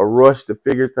a rush to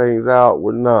figure things out.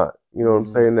 We're not. You know what I'm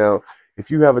saying? Now, if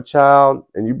you have a child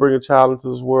and you bring a child into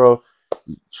this world,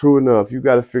 true enough, you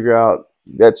got to figure out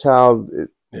that child,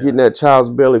 getting that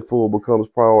child's belly full becomes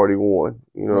priority one.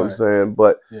 You know what I'm saying?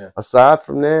 But aside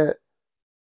from that,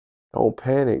 don't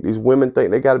panic. These women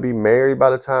think they got to be married by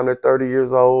the time they're 30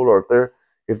 years old, or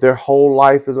if their whole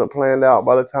life isn't planned out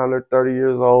by the time they're 30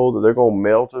 years old, or they're gonna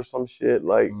melt or some shit.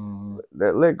 Like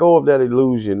that, let go of that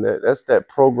illusion. That's that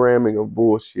programming of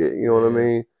bullshit. You know what I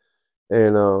mean?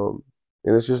 And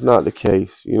it's just not the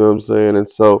case. You know what I'm saying? And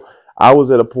so I was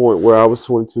at a point where I was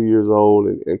 22 years old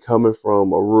and coming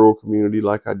from a rural community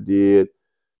like I did.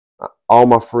 All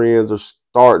my friends are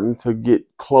starting to get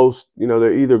close. You know,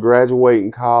 they're either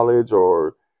graduating college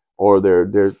or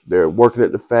they're working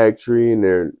at the factory, and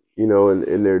they're, you know,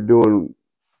 and they're doing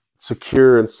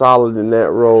secure and solid in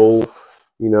that role,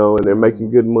 you know, and they're making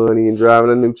good money and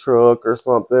driving a new truck or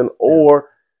something, or,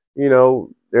 you know,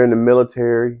 they're in the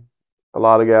military. A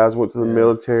lot of guys went to the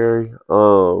military,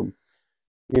 you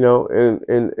know,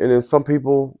 and then some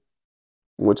people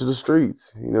went to the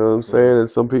streets, you know what I'm saying?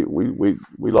 And some people, we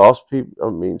lost people.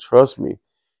 I mean, trust me,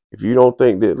 if you don't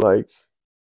think that, like,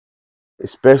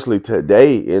 especially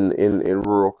today in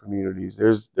rural communities,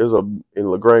 there's in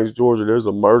LaGrange, Georgia, there's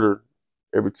a murder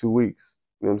every 2 weeks.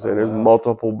 You know what I'm saying? There's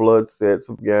multiple blood sets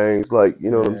of gangs, like,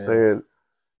 you know what I'm saying?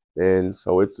 And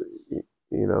so it's,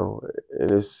 you know,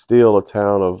 and it's still a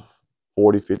town of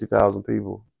 50,000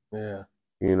 people. Yeah.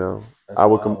 You know, I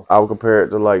would compare it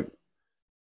to, like,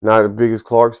 not as big as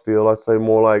Clarksville. I'd say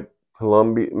more like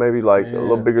Columbia, maybe like a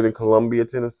little bigger than Columbia,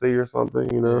 Tennessee or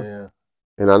something, you know? Yeah.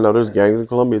 And I know there's gangs in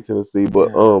Columbia, Tennessee,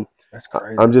 but that's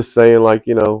crazy. I'm just saying, like,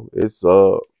 you know, it's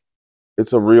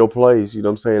a real place, you know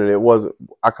what I'm saying? And it wasn't,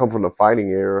 I come from the fighting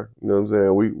era, you know what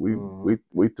I'm saying?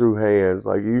 We threw hands.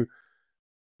 Like, you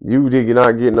did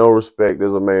not get no respect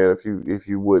as a man if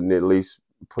you wouldn't at least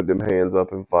put them hands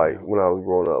up and fight when I was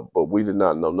growing up. But we did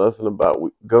not know nothing about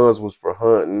guns was for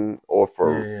hunting or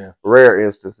for rare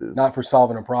instances. Not for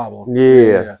solving a problem.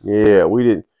 Yeah. We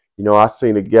didn't. You know, I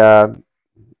seen a guy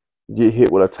get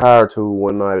hit with a tire tool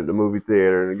one night at the movie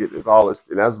theater, and get this all this,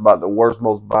 and that's about the worst,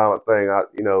 most violent thing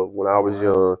you know, when I was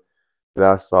young, that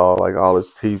I saw. Like, all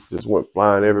his teeth just went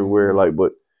flying everywhere. Like,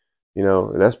 but, you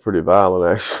know, and that's pretty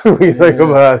violent, actually, when you think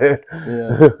about it.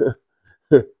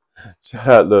 Shout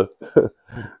out to,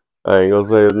 I ain't gonna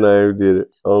say his name, who did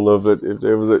it. I don't know if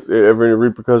there was ever any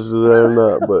repercussions of that or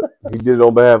not, but he did it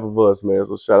on behalf of us, man.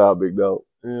 So shout out, big dog.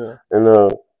 Yeah. And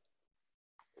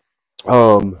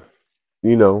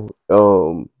you know,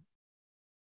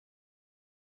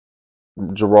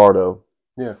 Gerardo.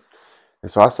 Yeah.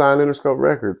 And so I signed Interscope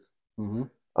Records.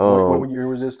 What year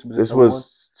was this? This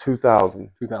was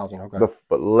 2000. 2000, okay.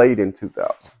 But late in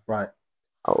 2000. Right.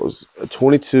 I was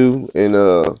 22, and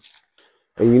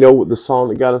you know what the song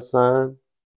that got us signed?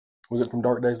 Was it from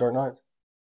Dark Days, Dark Nights?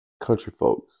 Country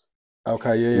Folks.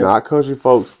 Okay, yeah. Not Country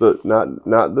Folks, not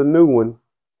the new one.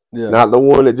 Yeah. Not the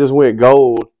one that just went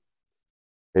gold.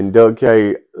 And Doug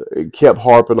K kept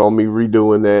harping on me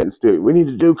redoing that, and still, we need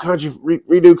to do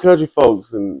redo Country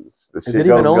Folks. And is it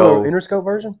even on the Interscope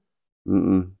version?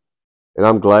 And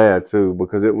I'm glad too,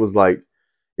 because it was like,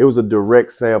 it was a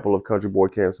direct sample of Country Boy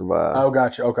Can't Survive. Oh,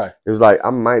 gotcha. Okay. It was like, I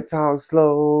might talk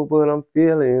slow, but I'm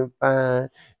feeling fine.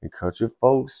 And country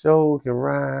folks sure can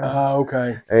rhyme. Oh,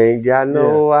 okay. Ain't got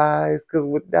no eyes, cause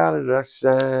without it I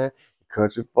shine.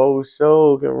 country folks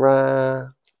show can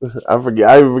rhyme. I forget.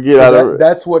 I even forget So how to.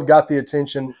 that's what got the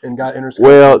attention and got Interscope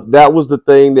Well, too. that was the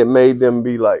thing that made them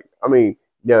be like. I mean,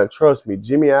 yeah, trust me,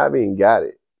 Jimmy Iovine got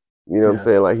it. You know what I'm Yeah.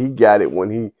 saying? Like he got it when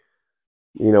he,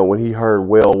 when he heard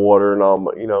Well Water and all.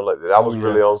 Like I Oh was yeah.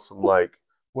 really on some like.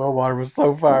 Well Water was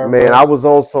so fire, Man, bro. I was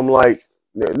on some like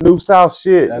New South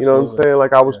shit. You know what I'm Absolutely. saying?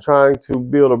 Like I was Yeah. trying to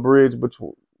build a bridge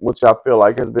between, which I feel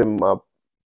like has been my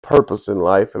purpose in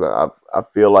life, and I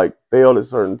feel like failed at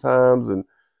certain times, and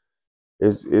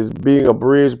is being a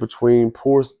bridge between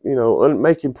poor,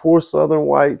 making poor Southern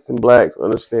whites and blacks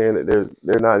understand that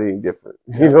they're not any different.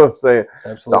 You Yeah. know what I'm saying? The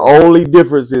Absolutely. only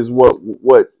difference is what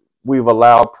we've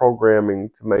allowed programming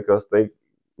to make us think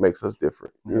makes us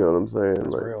different. You Yeah. know what I'm saying?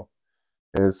 That's Like, real.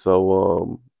 and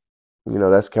so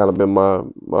that's kind of been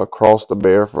my cross to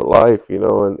bear for life.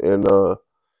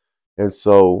 And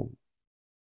so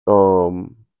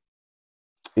um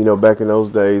back in those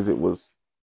days it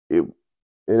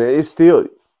and it still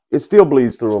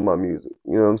bleeds through on my music.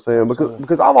 You know what I'm saying? Because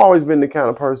Absolutely. I've always been the kind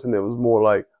of person that was more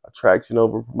like attraction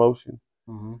over promotion.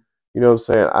 Mm-hmm. You know what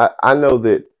I'm saying? I know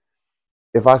that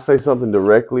if I say something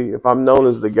directly, if I'm known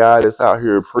as the guy that's out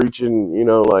here preaching,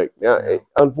 like now, Yeah.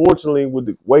 unfortunately, with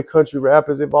the way country rap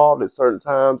has evolved at certain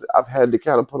times, I've had to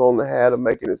kind of put on the hat of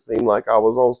making it seem like I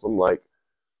was on some like,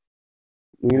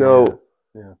 you know,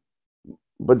 Yeah.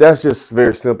 but that's just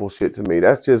very simple shit to me.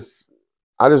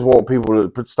 I just want people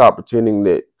to stop pretending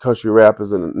that country rap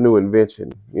is a new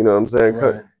invention. You know what I'm saying?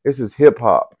 Right. This is hip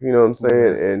hop. You know what I'm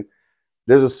saying? Yeah. And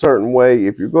there's a certain way,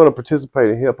 if you're going to participate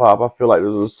in hip hop, I feel like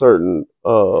there's a certain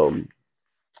homage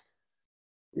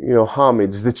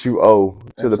that you owe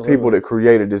to the people Absolutely. that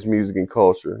created this music and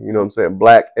culture. You know what Yep. I'm saying?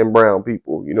 Black and brown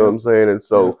people. You know what Yep. I'm saying? And Yep.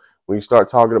 so when you start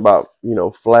talking about,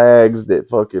 flags that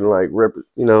fucking like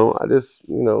I just,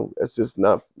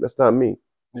 that's not me.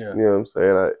 Yeah. You know what I'm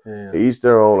saying? Yeah. To each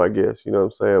their own, I guess. You know what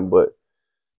I'm saying? But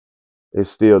it's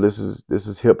still this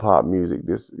is hip hop music.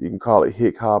 This, you can call it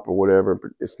hip hop or whatever,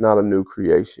 but it's not a new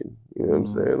creation. You know what I'm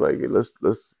Mm-hmm. saying? Like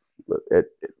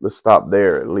let's stop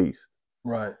there at least.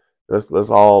 Right. Let's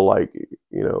all like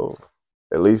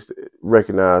at least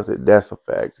recognize that that's a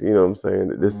fact. You know what I'm saying?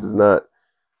 That this is Mm-hmm. not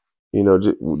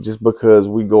just because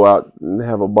we go out and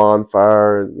have a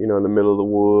bonfire, in the middle of the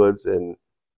woods and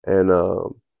and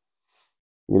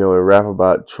rap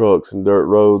about trucks and dirt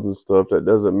roads and stuff. That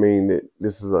doesn't mean that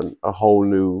this is a whole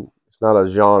new. It's not a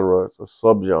genre. It's a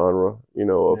subgenre,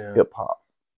 of Yeah. hip hop,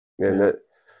 and Yeah.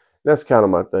 that's kind of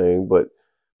my thing. But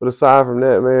aside from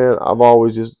that, man, I've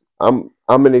always I'm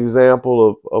an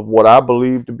example of what I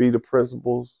believe to be the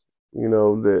principles,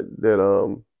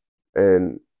 that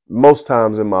and most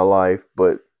times in my life,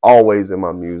 but always in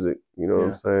my music. You know what I'm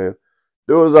Yeah. saying?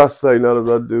 Do as I say, not as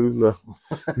I do. No,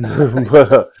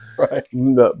 but Right.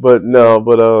 no, but Yeah. no,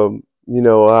 but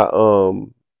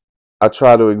I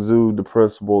try to exude the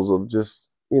principles of just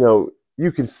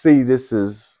you can see this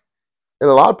is, and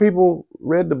a lot of people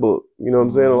read the book. You know what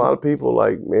I'm saying? A Mm-hmm. lot of people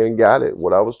like, man, got it.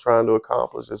 What I was trying to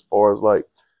accomplish as far as like,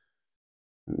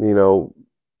 you know,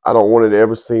 I don't want it to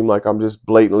ever seem like I'm just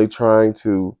blatantly trying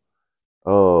to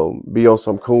be on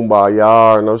some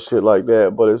kumbaya or no shit like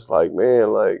that. But it's like,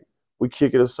 man, like we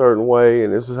kick it a certain way,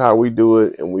 and this is how we do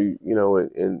it, and we,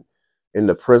 and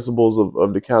the principles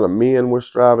of the kind of men we're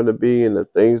striving to be, and the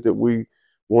things that we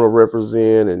want to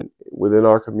represent, and within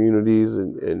our communities,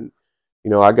 and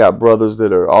I got brothers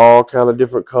that are all kind of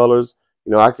different colors.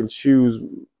 I can choose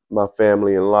my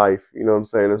family in life. You know what I'm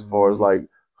saying? As far as Mm-hmm. like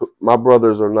my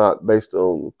brothers are not based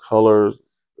on colors.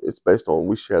 It's based on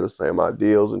we share the same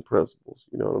ideals and principles.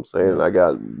 You know what I'm saying? Yeah. And I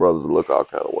got brothers that look all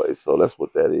kind of ways. So that's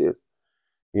what that is.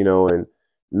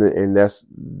 And that's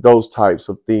those types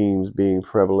of themes being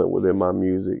prevalent within my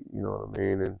music. You know what I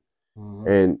mean? And Mm-hmm.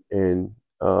 and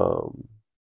um,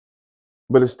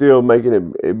 but it's still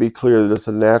making it be clear that it's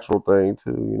a natural thing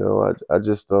too.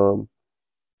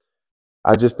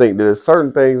 I just think that there's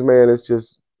certain things, man. It's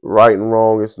just right and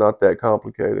wrong. It's not that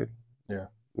complicated. Yeah.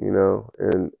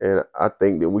 And I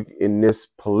think that we in this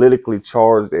politically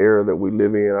charged era that we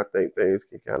live in, I think things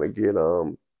can kind of get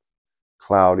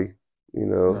cloudy.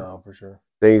 No, for sure.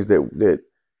 Things that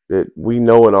we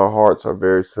know in our hearts are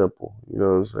very simple. You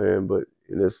know what I'm saying? But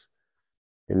in this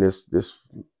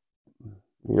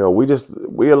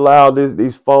we allow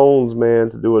these phones, man,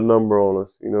 to do a number on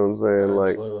us. You know what I'm saying? Like,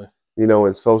 Absolutely.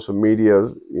 in social media,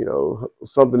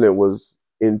 something that was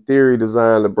in theory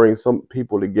designed to bring some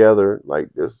people together, like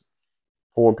this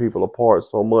pulling people apart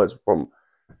so much from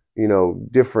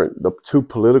different the two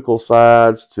political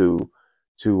sides to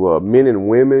men and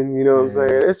women. You know what I'm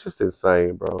saying? Yeah. It's just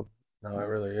insane, bro. No, it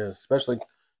really is, especially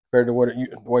compared to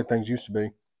the way things used to be.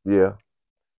 Yeah,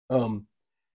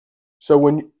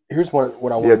 So here's what I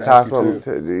Yeah, wanted to tie ask you something.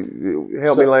 too.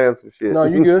 Help me land some shit. No,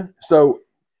 you good. So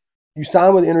you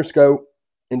signed with Interscope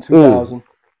in Mm. 2000.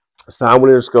 Signed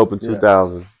with Interscope in Yeah.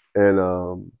 2000,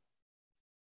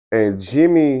 and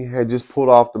Jimmy had just pulled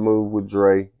off the move with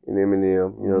Dre and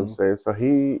Eminem. You know what I'm saying? So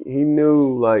he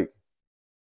knew, like,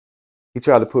 he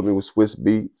tried to put me with Swiss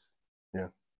Beats. Yeah.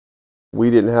 We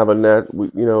didn't have a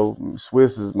you know,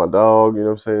 Swiss is my dog. You know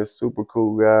what I'm saying? Super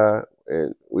cool guy,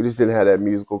 and we just didn't have that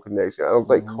musical connection. I don't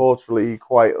think culturally he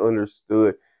quite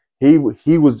understood. He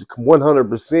was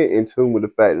 100% in tune with the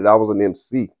fact that I was an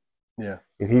MC. Yeah.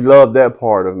 And he loved that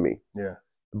part of me. Yeah.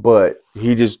 But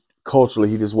he just culturally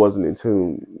he just wasn't in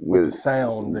tune with the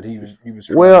sound that he was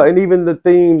well, and even the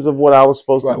themes of what I was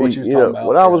supposed to be, what you was talking about,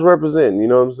 what I was representing, you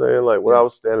know what I'm saying? Like what I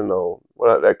was standing on,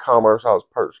 that commerce I was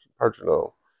perching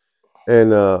on.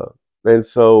 And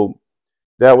so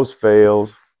that was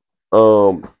failed.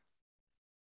 You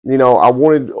know, I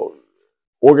wanted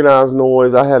organized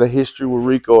noise. I had a history with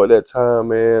Rico at that time,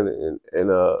 man,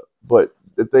 but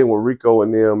the thing with Rico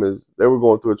and them is they were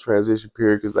going through a transition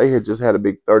period because they had just had a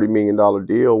big $30 million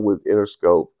deal with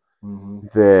Interscope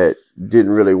that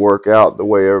didn't really work out the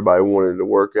way everybody wanted it to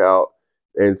work out.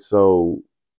 And so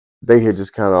they had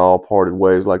just kind of all parted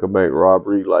ways like a bank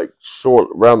robbery, like short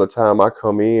around the time I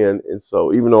come in. And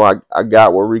so even though I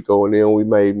got with Rico and them, we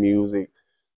made music,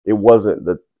 it wasn't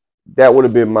that would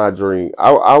have been my dream.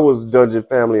 I was Dungeon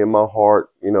Family in my heart,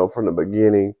 you know, from the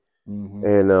beginning.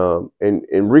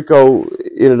 And Rico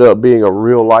ended up being a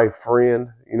real life friend,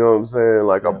 you know what I'm saying?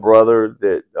 Like a brother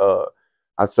that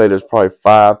I'd say there's probably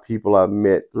 5 people I've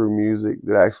met through music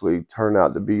that actually turned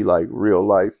out to be like real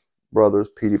life brothers.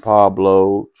 Petey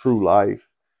Pablo, True Life.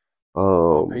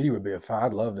 Petey would be a fun.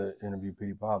 I'd love to interview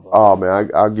Petey Pablo. Oh man,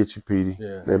 I'll get you Petey.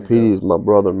 Yeah, man, Petey is my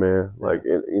brother, man. Like,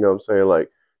 and, you know what I'm saying? Like,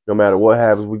 no matter what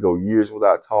happens, we go years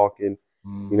without talking.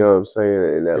 You know what I'm saying?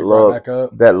 And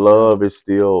that love is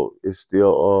still it's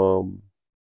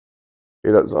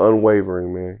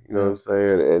unwavering, man. You know what I'm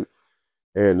saying?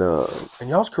 And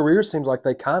y'all's career seems like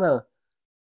they kind of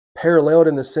paralleled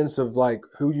in the sense of like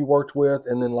who you worked with,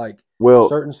 and then like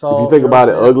certain songs. If you think about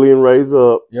it, Ugly and Raise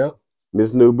Up. Yep.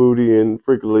 Miss New Booty and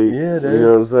Freakily. Yeah, dude. You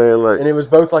know what I'm saying? Like, and it was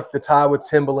both like the tie with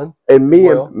Timbaland. And me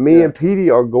and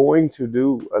Petey are going to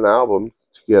do an album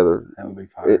together. That would be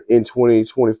fire. In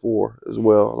 2024 as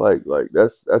well. Like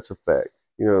that's a fact.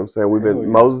 You know what I'm saying? We've been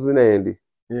Moses and Andy.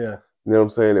 Yeah. You know what I'm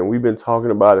saying? And we've been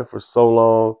talking about it for so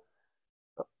long.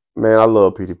 Man, I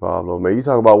love Petey Pablo. Man, you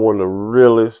talk about one of the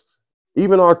realest.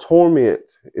 Even our Torment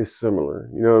is similar.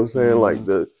 You know what I'm saying? Like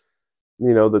the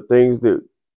things that.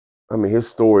 I mean, his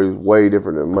story is way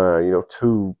different than mine. You know,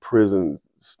 2 prison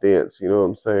stints. You know what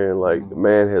I'm saying? Like the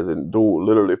man has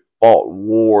literally fought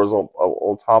wars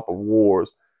on top of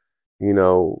wars. You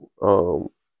know,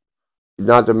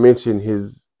 not to mention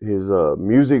his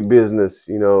music business.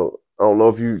 You know, I don't know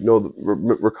if you know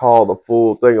recall the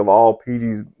full thing of all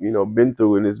Petey's been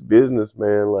through in his business,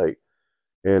 man. Like,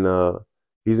 and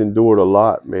he's endured a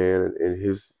lot, man, and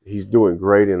he's doing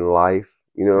great in life.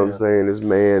 You know what I'm saying? This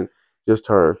man just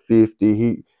turned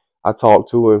 50. I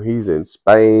talked to him. He's in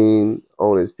Spain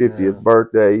on his 50th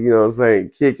birthday. You know what I'm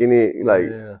saying? Kicking it. Like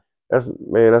that's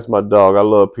my dog. I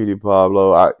love Petey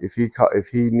Pablo. If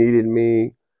he needed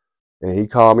me and he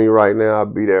called me right now,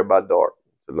 I'd be there by dark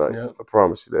tonight. I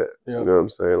promise you that. You know what I'm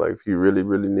saying? Like if he really,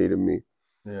 really needed me.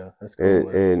 Yeah, that's cool.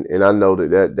 And I know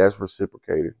that's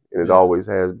reciprocated, and it always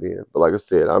has been. But like I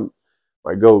said,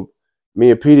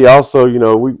 me and Petey also, you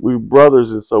know, we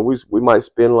brothers, and so we might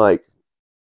spend like,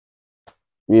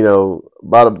 you know,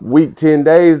 about a week, 10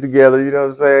 days together. You know what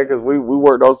I'm saying? Because we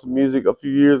worked on some music a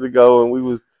few years ago, and we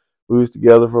was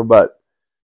together for about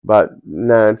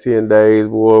 9, 10 days,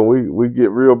 boy. We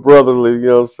get real brotherly. You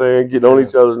know what I'm saying? Getting on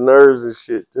each other's nerves and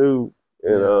shit too.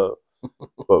 And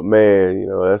but man, you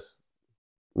know,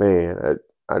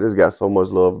 I just got so much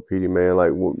love for Petey, man.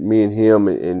 Like me and him,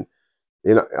 and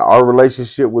our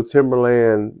relationship with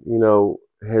Timberland, you know,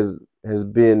 has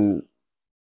been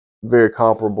very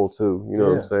comparable too. You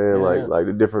know what I'm saying? Like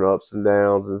the different ups and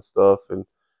downs and stuff, and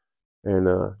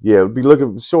be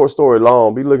looking, short story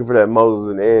long, be looking for that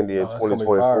Moses and Andy in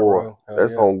 2024.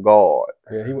 That's on God.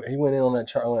 Yeah, he went in on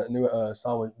that new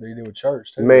song that he did with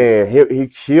Church too. Man, he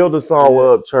killed the song with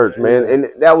Up Church, man,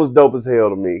 and that was dope as hell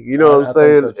to me. You know what I'm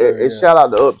saying? So too, and shout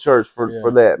out to Up Church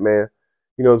for that, man.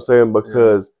 You know what I'm saying?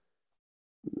 Because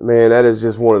man, that is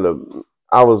just one of the.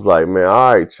 I was like, man,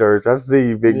 all right, Church, I see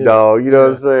you, big dog. You know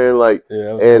what I'm saying? Like,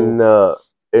 and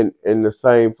the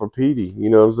same for Petey. You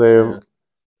know what I'm saying?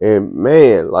 And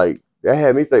man, like that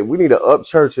had me think we need an Up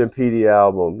Church and Petey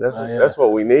album. That's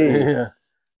what we need.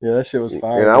 Yeah, that shit was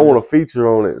fire. And I want a feature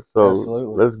on it. So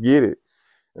absolutely, let's get it.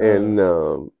 And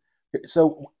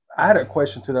so I had a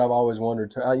question too that I've always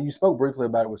wondered too. You spoke briefly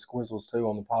about it with Squizzles too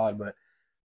on the pod, but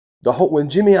the whole when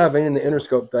Jimmy Iovine and the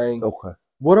Interscope thing. okay.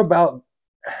 What about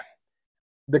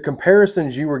the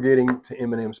comparisons you were getting to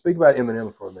Eminem? Speak about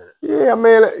Eminem for a minute. Yeah,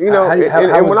 man.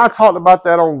 And when I talked about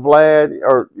that on Vlad,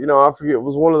 or I forget, it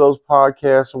was one of those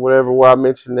podcasts or whatever where I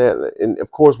mentioned that. And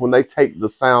of course, when they take the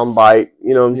sound bite,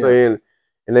 you know what I'm saying,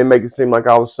 and they make it seem like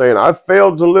I was saying I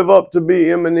failed to live up to be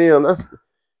Eminem.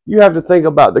 You have to think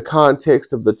about the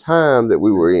context of the time that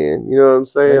we were in. You know what I'm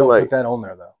saying? They don't put that on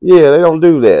there though. Yeah, they don't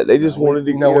do that. They just wanted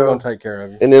to. We're gonna take care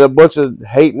of you. And then a bunch of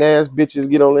hating ass bitches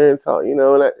get on there and talk. And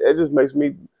it just makes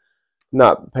me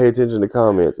not pay attention to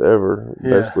comments ever.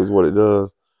 Basically, is what it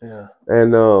does. Yeah.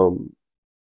 And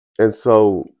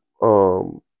so,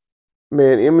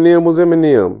 man, Eminem was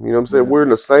Eminem. You know what I'm saying? We're in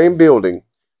the same building.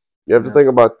 You have to think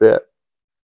about that.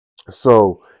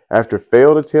 So after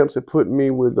failed attempts at putting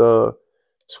me with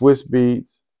Swiss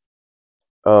Beats,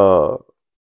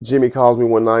 Jimmy calls me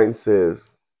one night and says,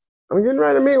 "I'm getting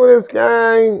ready to meet with this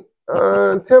guy,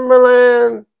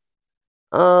 Timberland.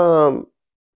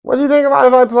 What do you think about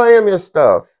if I play him your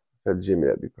stuff?" I said, "Jimmy,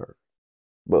 that'd be perfect.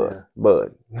 Bud.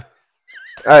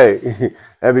 Hey,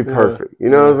 that'd be perfect." You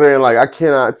know what I'm saying? Like, I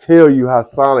cannot tell you how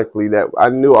sonically that I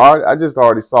just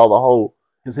already saw the whole.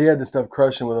 Because he had the stuff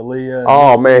crushing with Aaliyah.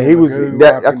 Oh man, he was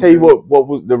that. I tell you what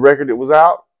was the record that was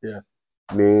out? Yeah.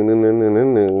 Get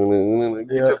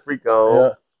your freak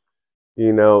on.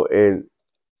 And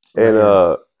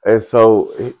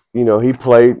so he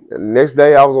played. The next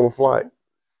day I was on a flight.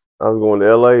 I was going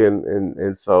to LA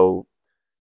and so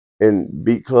in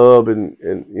Beat Club and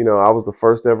I was the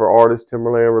first ever artist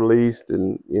Timberland released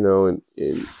and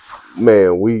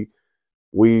man, we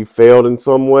failed in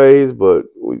some ways, but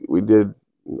we did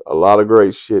a lot of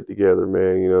great shit together,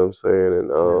 man. You know what I'm saying?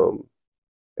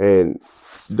 And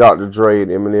Dr. Dre and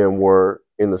Eminem were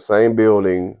in the same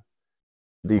building.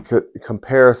 The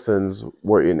comparisons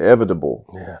were inevitable.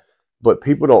 Yeah. But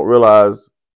people don't realize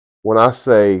when I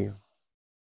say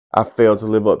I failed to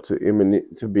live up to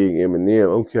Eminem, to being Eminem.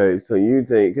 Okay, so you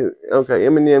think, okay,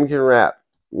 Eminem can rap.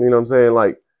 You know what I'm saying?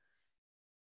 Like,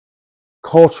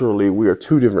 culturally, we are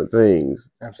two different things.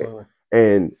 Absolutely.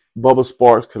 And Bubba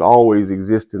Sparxxx could always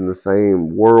exist in the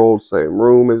same world, same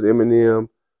room as Eminem,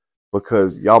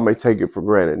 because y'all may take it for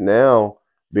granted now,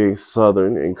 being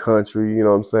Southern and country, you know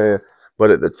what I'm saying?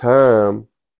 But at the time,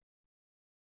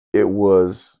 it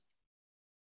was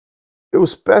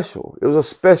special. It was a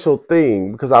special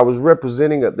thing because I was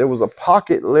representing there was a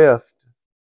pocket left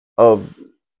of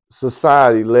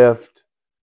society left,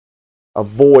 a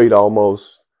void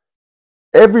almost.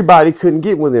 Everybody couldn't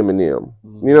get with Eminem.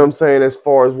 You know what I'm saying? As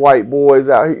far as white boys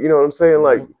out here, you know what I'm saying?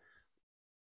 Like,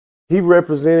 he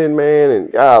represented, man,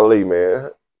 and golly, man.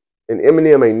 And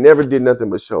Eminem ain't never did nothing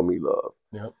but show me love.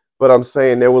 Yep. But I'm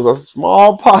saying there was a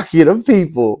small pocket of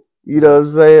people, you know what I'm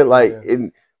saying? Like,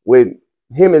 when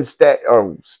him and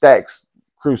Stack's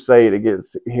crusade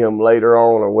against him later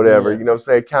on or whatever, you know what I'm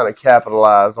saying, kind of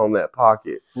capitalized on that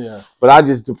pocket. Yeah. But I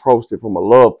just approached it from a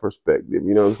love perspective,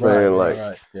 you know what I'm saying?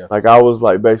 Like I was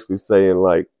like basically saying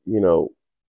like,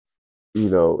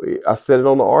 I said it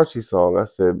on the Archie song. I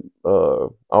said, I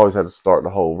always had to start the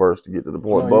whole verse to get to the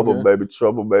point. Bubba, baby,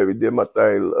 trouble, baby, did my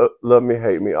thing. Love me,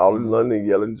 hate me. All in London,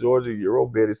 yelling Georgia, Euro,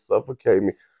 Betty, suffocate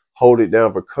me. Hold it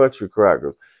down for country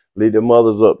crackers. Lead the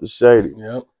mothers up to Shady.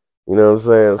 Yep. You know what I'm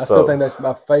saying? I still think that's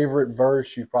my favorite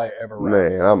verse you've probably ever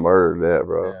rapped. Man, I murdered that,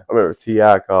 bro. Yeah. I remember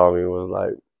T.I. called me and was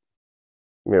like,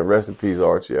 man, rest in peace,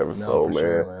 Archie episode, man.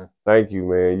 Sure, man. Thank you,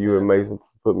 man. You and Mason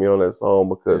put me on that song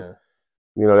because,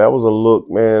 that was a look,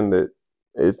 man, that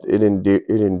it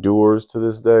endures to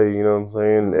this day, you know what I'm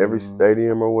saying? Every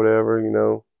stadium or whatever, And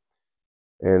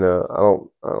I don't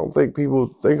think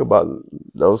people think about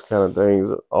those kind of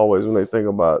things always when they think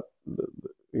about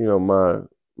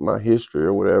my history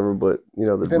or whatever. But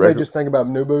they just think about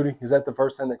New Booty. Is that the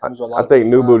first thing that comes to a lot? I think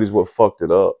New Booty is what fucked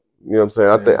it up. You know what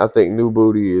I'm saying? I think New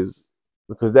Booty is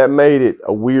because that made it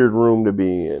a weird room to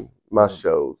be in. My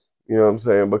shows, you know what I'm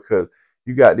saying? Because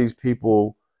you got these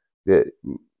people that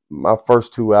my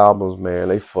first two albums, man,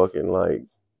 they fucking like.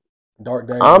 Dark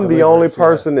Days. I'm the only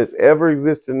person that's ever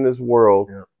existed in this world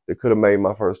that could have made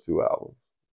my first two albums.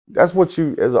 That's what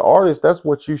you, as an artist, that's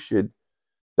what you should.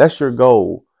 That's your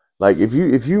goal. Like if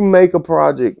you make a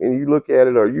project and you look at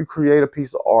it or you create a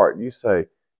piece of art, you say,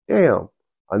 damn,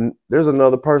 there's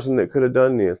another person that could have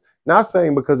done this. Not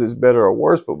saying because it's better or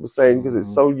worse, but saying because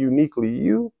it's so uniquely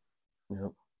you.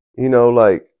 Yep.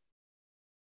 Like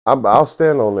I'll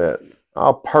stand on that.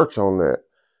 I'll perch on that.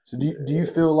 So do you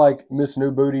feel like Miss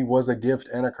New Booty was a gift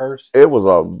and a curse? It was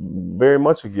a very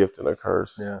much a gift and a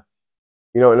curse. Yeah.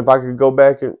 You know, and if I could go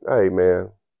back and, hey man,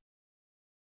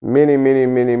 many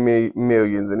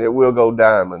millions, and it will go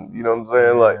diamond. You know what I'm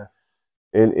saying? Yeah. Like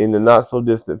in the not so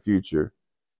distant future.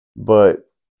 But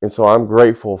and so I'm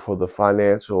grateful for the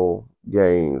financial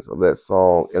gains of that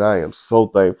song, and I am so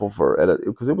thankful for it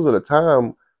because it was at a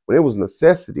time when it was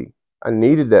necessity. I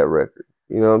needed that record.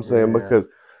 You know what I'm saying? Yeah. Because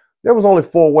there was only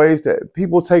 4 ways that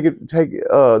people take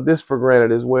this for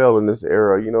granted as well in this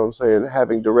era. You know what I'm saying?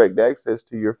 Having direct access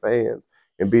to your fans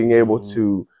and being able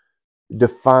to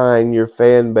define your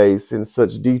fan base in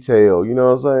such detail. You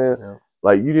know what I'm saying? Yeah.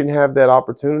 Like you didn't have that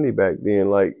opportunity back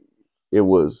then. Like it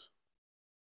was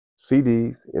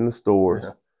CDs in the stores,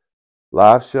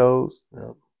 live shows,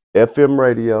 FM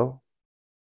radio,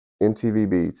 MTV,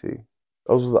 BET.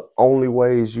 Those were the only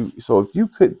ways you. So if you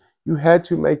could, you had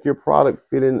to make your product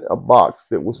fit in a box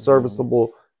that was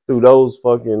serviceable through those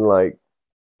fucking like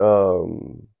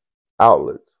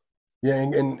outlets. Yeah,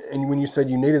 and when you said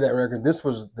you needed that record, this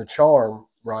was the charm,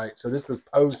 right? So this was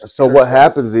post. So what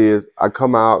happens is I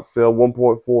come out, sell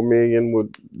 1.4 million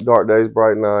with Dark Days,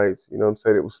 Bright Nights. You know what I'm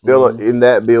saying? It was still in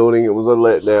that building. It was a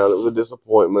letdown. It was a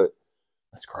disappointment.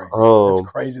 That's crazy. That's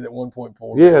crazy that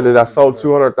 1.4. Yeah, that I sold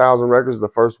 200,000 records the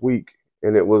first week,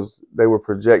 and they were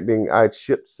projecting I'd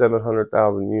shipped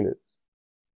 700,000 units,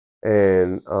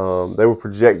 and they were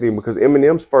projecting because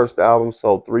Eminem's first album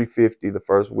sold 350 the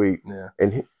first week,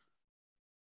 and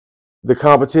the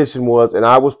competition was, and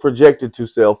I was projected to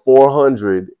sell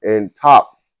 400 and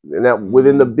top, and that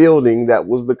within the building, that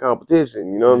was the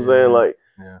competition. You know what I'm saying? Like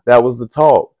that was the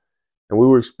talk, and we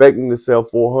were expecting to sell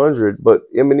 400, but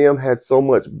Eminem had so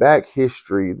much back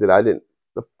history that I didn't.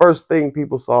 The first thing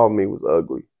people saw of me was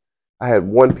ugly. I had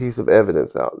one piece of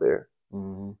evidence out there.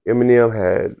 Eminem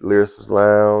had Lyricist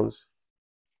Lounge.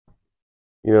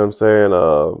 You know what I'm saying?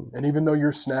 And even though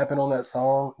you're snapping on that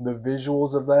song, the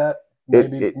visuals of that.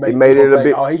 It made it a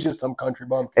bit. Oh, he's just some country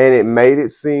bumpkin. And it made it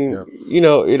seem, you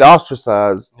know, it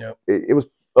ostracized. It was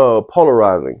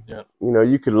polarizing. You know,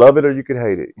 you could love it or you could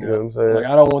hate it. You know what I'm saying? Like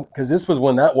I don't want, because this was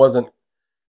when that wasn't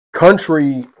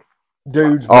country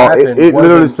dudes rapping. It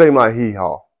literally seemed like hee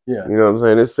haw. Yeah. You know what I'm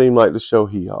saying? It seemed like the show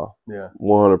hee haw. Yeah.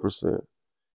 100%.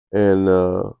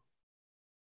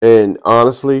 And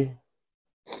honestly,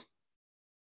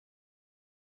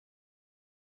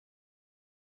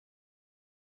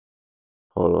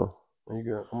 hold on. There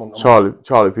you go.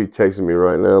 Charlie P texting me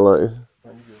right now. Like,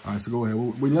 all right, so go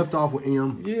ahead. We left off with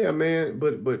M. Yeah, man.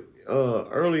 But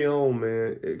early on,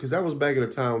 man, because that was back at a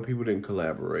time when people didn't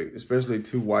collaborate, especially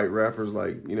two white rappers.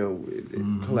 Like, you know,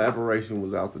 collaboration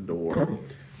was out the door.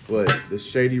 But the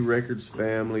Shady Records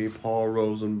family, Paul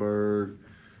Rosenberg,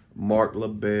 Mark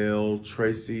LaBelle,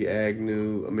 Tracy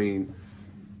Agnew. I mean,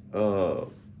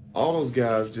 all those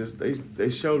guys just they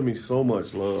showed me so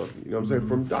much love. You know what I'm saying?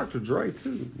 From Dr. Dre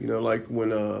too. You know, like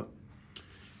when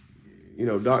you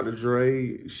know, Dr.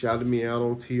 Dre shouted me out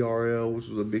on TRL, which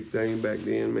was a big thing back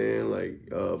then, man. Like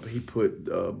he put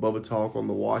Bubba Talk on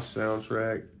the Wash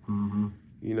soundtrack.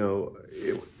 You know,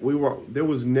 there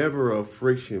was never a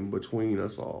friction between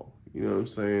us all. You know what I'm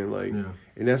saying? Like,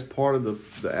 and that's part of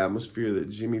the atmosphere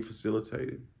that Jimmy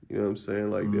facilitated. You know what I'm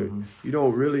saying? Like, you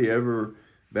don't really ever,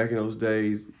 back in those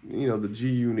days, you know, the G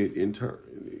Unit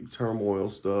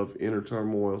turmoil stuff, inner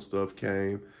turmoil stuff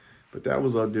came, but that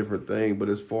was a different thing. But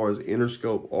as far as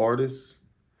Interscope artists,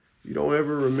 you don't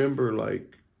ever remember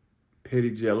like petty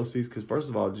jealousies, because first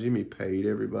of all, Jimmy paid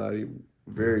everybody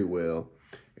very well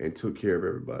and took care of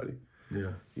everybody.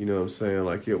 Yeah. You know what I'm saying?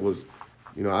 Like it was,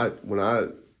 you know,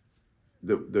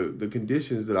 the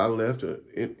conditions that I left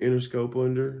Interscope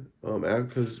under,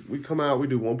 because we come out, we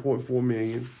do 1.4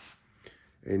 million,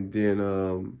 and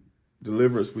then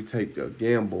Deliverance, we take a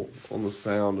gamble on the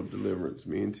sound of Deliverance.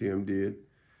 Me and Tim did,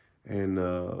 and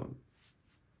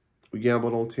we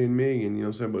gambled on 10 million. You know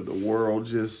what I'm saying? But the world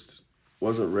just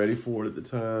wasn't ready for it at the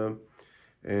time,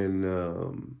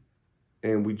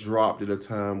 and we dropped at a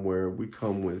time where we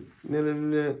come with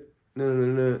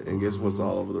and guess what's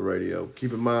all over the radio?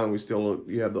 Keep in mind,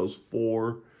 you have those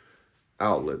 4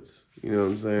 outlets. You know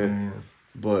what I'm saying?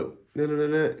 But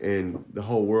and the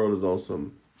whole world is on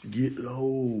some get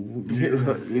low.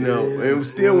 You know, and we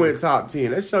still went top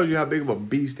 10. That shows you how big of a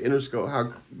beast Interscope,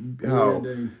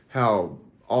 how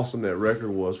awesome that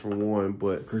record was for one,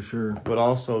 but for sure. But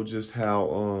also just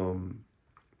how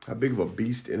big of a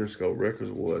beast Interscope Records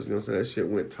was. You know what I'm saying? That shit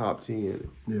went top 10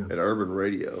 at Urban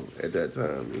Radio at that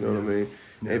time. You know what I mean?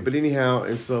 Yeah. But anyhow,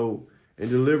 and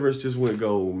Deliverance just went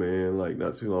gold, man, like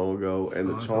not too long ago. And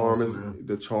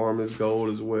the charm is gold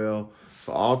as well.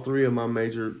 So all 3 of my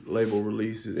major label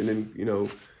releases, and then, you know,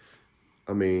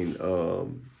 I mean,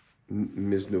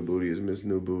 Miss New Booty is Miss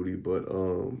New Booty, but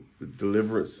the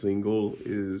Deliverance single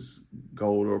is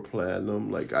gold or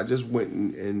platinum. Like, I just went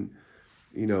and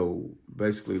you know,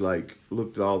 basically like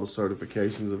looked at all the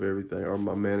certifications of everything. Or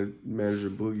my manager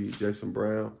Boogie Jason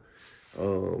Brown.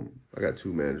 I got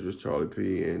 2 managers, Charlie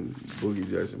P and Boogie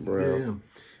Jason Brown. Yeah.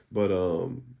 But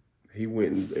he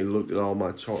went and looked at all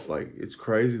my chart. Like, it's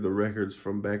crazy, the records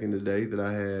from back in the day that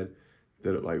I had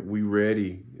that are like We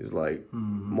Ready is like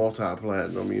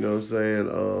multi-platinum, you know what I'm saying?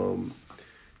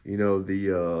 You know, the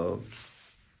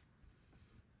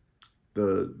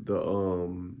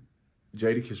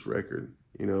Jadakiss record,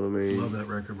 you know what I mean? Love that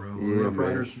record, bro. Yeah, Rough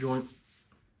Riders joint.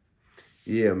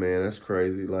 Yeah, man, that's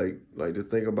crazy. Like to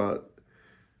think about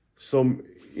some,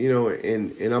 you know,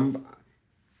 and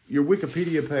your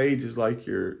Wikipedia page is like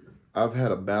I've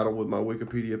had a battle with my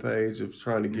Wikipedia page of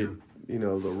trying to get, you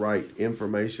know, the right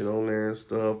information on there and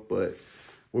stuff, but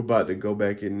we're about to go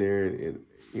back in there and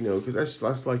you know, because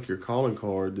that's like your calling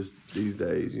card these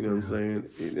days, you know what I'm saying?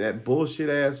 And that bullshit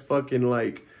ass fucking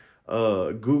like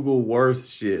Google Worth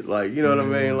shit, like, you know what I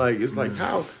mean? Like, it's like,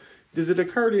 how does it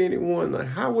occur to anyone, like,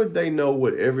 how would they know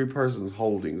what every person's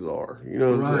holdings are? You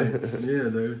know what I'm saying? Yeah,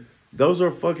 dude. Those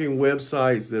are fucking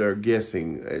websites that are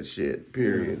guessing at shit,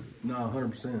 period. Yeah. No,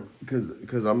 100%.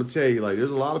 Because I'm gonna tell you, like,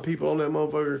 there's a lot of people on that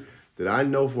motherfucker that I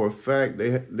know for a fact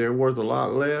they're worth a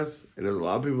lot less, and there's a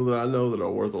lot of people that I know that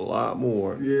are worth a lot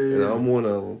more. Yeah, and I'm one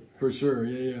of them. For sure,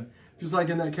 yeah. Just like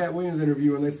in that Cat Williams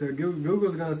interview when they said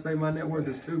Google's gonna say my net worth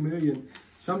is $2 million.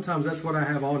 Sometimes that's what I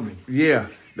have on me. Yeah,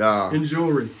 in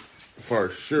jewelry, for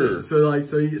sure. So I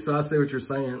see what you're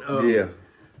saying. Yeah,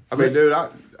 I mean, dude, I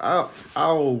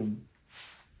own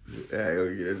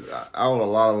a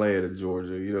lot of land in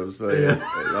Georgia. You know what I'm saying?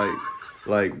 Yeah.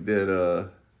 like that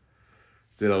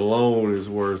alone is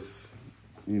worth,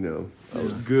 you know, a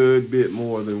good bit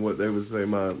more than what they would say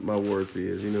my worth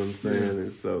is. You know what I'm saying? Yeah.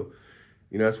 And so,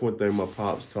 you know, that's one thing my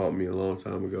pops taught me a long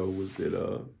time ago was that,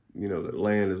 you know, that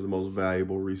land is the most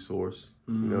valuable resource.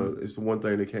 You know, it's the one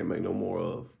thing they can't make no more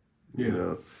of. You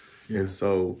know? And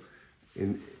so,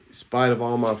 in spite of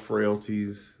all my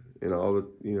frailties and all the,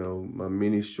 you know, my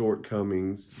many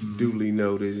shortcomings, duly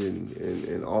noted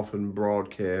and often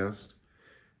broadcast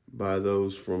by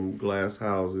those from glass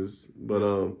houses. But,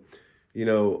 you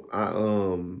know,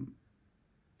 I'm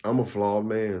a flawed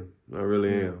man. I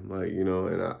really am. Like, you know,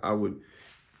 and I would,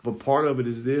 but part of it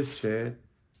is this, Chad,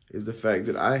 is the fact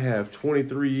that I have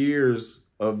 23 years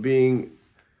of being,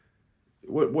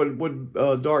 what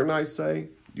Dark Knight say?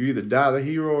 You either die the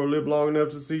hero or live long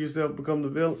enough to see yourself become the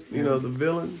villain, you know, the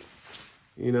villain,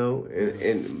 you know,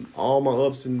 and all my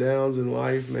ups and downs in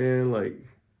life, man, like,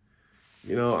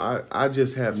 you know, I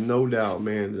just have no doubt,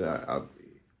 man, that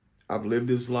I've lived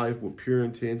this life with pure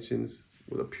intentions,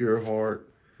 with a pure heart.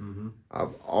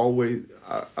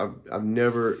 I've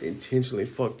never intentionally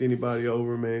fucked anybody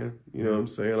over, man. You know what I'm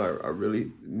saying? I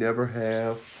really never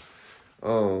have.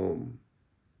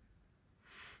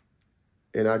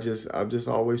 And I've just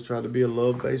always tried to be a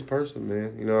love-based person,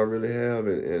 man. You know, I really have.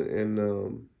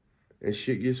 And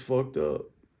shit gets fucked up.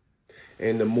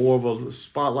 And the more of a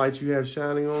spotlight you have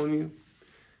shining on you,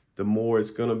 the more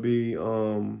it's gonna be,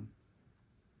 you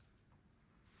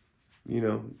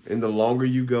know, and the longer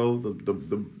you go,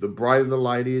 the brighter the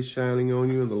light is shining on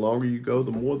you, and the longer you go,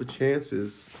 the more the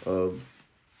chances of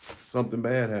something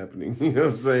bad happening. You know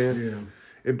what I'm saying?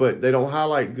 Yeah. But they don't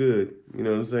highlight good. You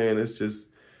know what I'm saying? It's just,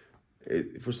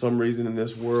 for some reason in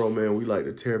this world, man, we like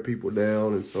to tear people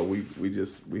down, and so we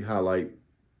highlight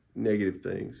negative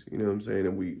things. You know what I'm saying?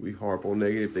 And we harp on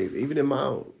negative things. Even in my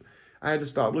own, I had to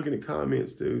stop looking at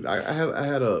comments, dude. I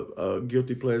had a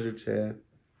guilty pleasure, Chad.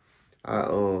 I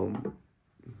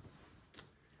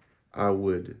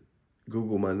would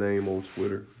Google my name on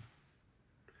Twitter,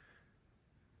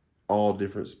 all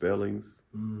different spellings,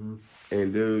 and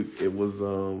dude, it was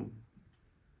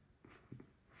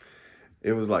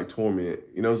like torment.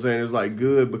 You know what I'm saying? It was like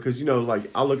good because, you know, like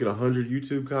I look at 100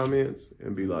 YouTube comments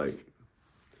and be like,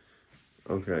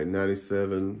 okay,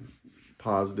 97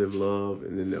 positive love,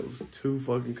 and then there was 2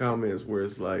 fucking comments where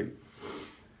it's like,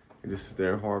 I just sit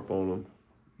there and harp on them,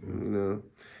 you know.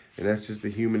 And that's just the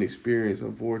human experience,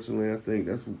 unfortunately. I think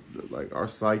that's like our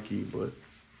psyche, but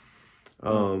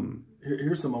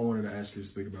here's something I wanted to ask you to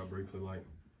speak about briefly. Like,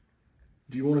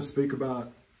 do you want to speak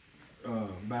about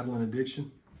battling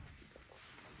addiction?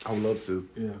 I would love to.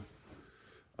 Yeah.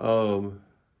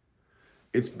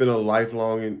 It's been a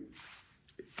lifelong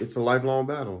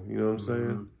battle, you know what I'm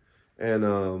saying? And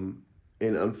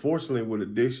unfortunately with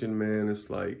addiction, man, it's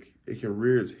like it can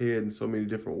rear its head in so many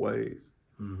different ways.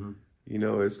 You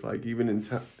know, it's like even in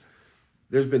time,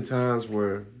 there's been times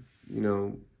where, you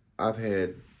know, I've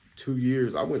had 2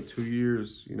 years. I went 2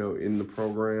 years, you know, in the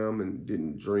program and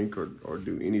didn't drink or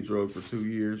do any drug for 2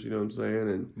 years. You know what I'm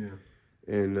saying?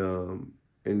 And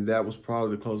and that was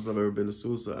probably the closest I've ever been to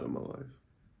suicide in my life.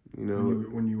 You know,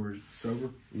 when you were sober.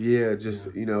 Yeah,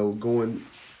 just you know, going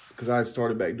because I had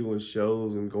started back doing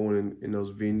shows and going in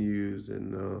those venues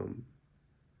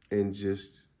and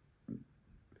just.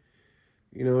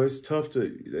 You know, it's tough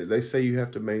to, they say you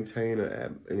have to maintain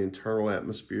an internal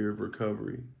atmosphere of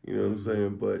recovery, you know what I'm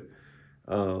saying? But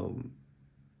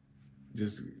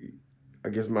just, I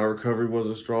guess my recovery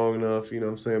wasn't strong enough, you know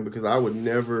what I'm saying? Because I would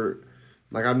never,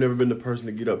 like I've never been the person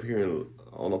to get up here and,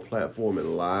 on a platform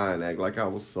and lie and act like I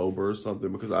was sober or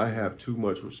something, because I have too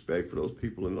much respect for those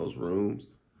people in those rooms,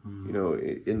 you know,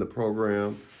 in the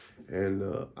program.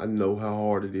 And I know how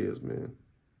hard it is, man,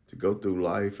 to go through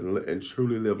life and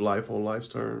truly live life on life's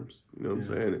terms. You know what I'm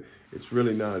saying? It's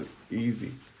really not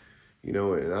easy, you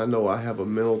know, and I know I have a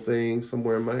mental thing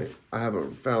somewhere in I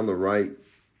haven't found the right,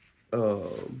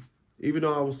 even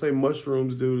though I will say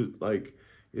mushrooms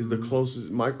is the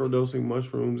closest, microdosing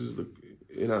mushrooms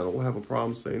and I don't have a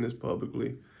problem saying this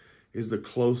publicly, is the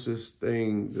closest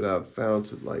thing that I've found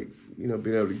to like, you know,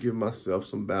 being able to give myself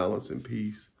some balance and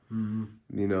peace, you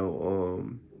know,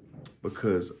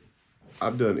 because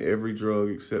I've done every drug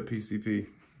except PCP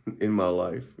in my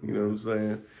life. You know what I'm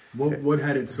saying? What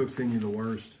had it took in you the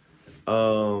worst?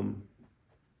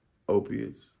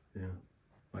 Opiates. Yeah,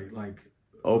 like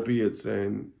opiates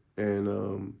and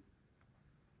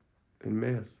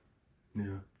meth.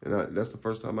 Yeah, and that's the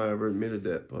first time I ever admitted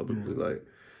that publicly.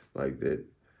 Like that,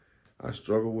 I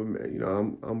struggle with meth. You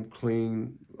know, I'm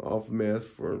clean off meth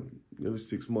for nearly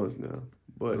 6 months now.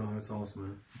 But oh, that's awesome,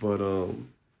 man. But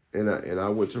and I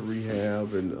went to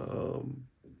rehab, and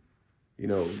you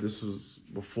know, this was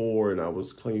before, and I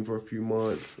was clean for a few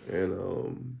months,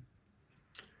 and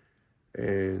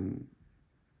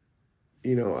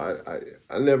you know,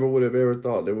 I never would have ever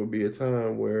thought there would be a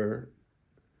time where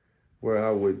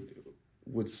I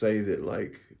would say that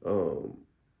like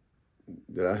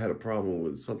that I had a problem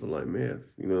with something like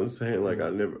meth. You know what I'm saying? Like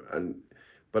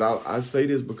but I say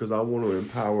this because I want to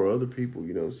empower other people.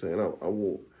 You know what I'm saying?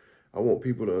 I want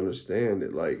people to understand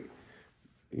that, like,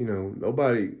 you know,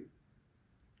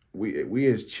 we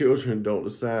as children don't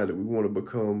decide that we want to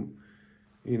become,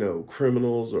 you know,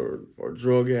 criminals or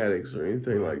drug addicts or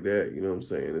anything like that. You know what I'm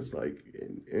saying? It's like,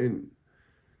 and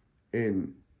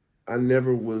I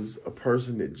never was a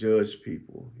person that judged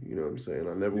people. You know what I'm saying?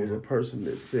 I never was a person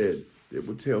that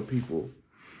would tell people,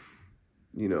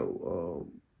 you know,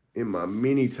 in my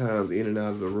many times in and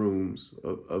out of the rooms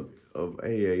of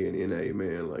AA and NA,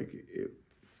 man, like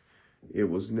it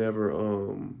was never,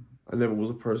 I never was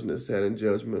a person that sat in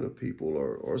judgment of people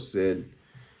or said,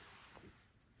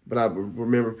 but I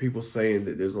remember people saying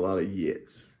that there's a lot of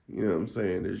yets, you know what I'm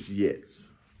saying? There's yets.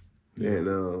 And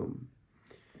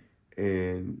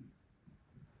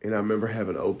I remember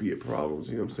having opiate problems,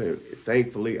 you know what I'm saying?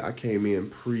 Thankfully, I came in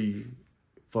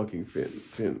pre-fucking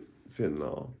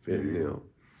fentanyl.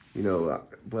 You know,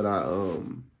 but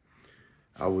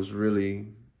I was really,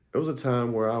 there was a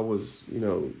time where I was, you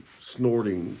know,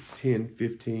 snorting 10 to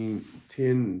 15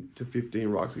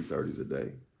 Roxy 30s a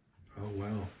day. Oh,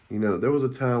 wow. You know, there was a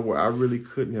time where I really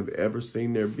couldn't have ever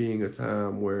seen there being a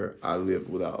time where I lived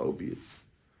without opiates.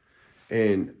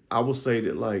 And I will say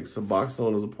that, like,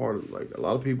 Suboxone is a part of, like, a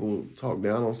lot of people talk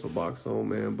down on Suboxone,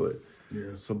 man, but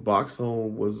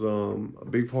Suboxone was a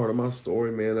big part of my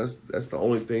story, man. That's the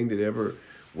only thing that ever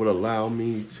would allow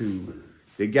me to,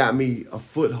 it got me a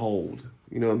foothold,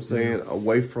 you know what I'm saying,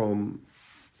 away from,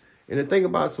 and the thing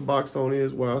about Suboxone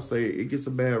is, where I say it gets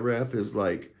a bad rap, is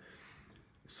like,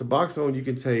 Suboxone, you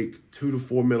can take 2 to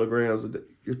 4 milligrams,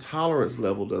 your tolerance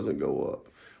level doesn't go up.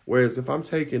 Whereas if I'm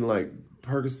taking like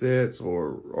Percocets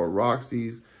or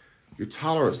Roxy's, your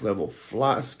tolerance level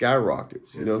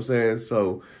skyrockets, you know what I'm saying?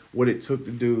 So what it took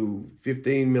to do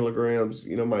 15 milligrams,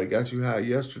 you know, might have got you high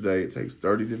yesterday. It takes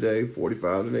 30 today,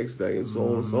 45 the next day, and so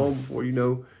on and so on, before you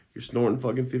know, you're snorting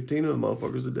fucking 15 of them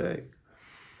motherfuckers a day.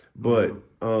 But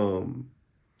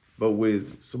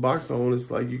with Suboxone, it's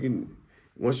like you can,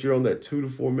 once you're on that 2 to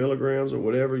 4 milligrams or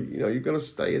whatever, you know, you're going to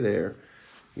stay there.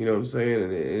 You know what I'm saying?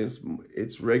 And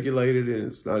it's regulated, and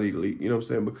it's not elite. You know what I'm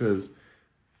saying? Because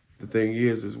the thing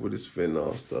is with this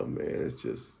fentanyl stuff, man, it's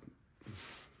just,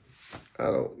 I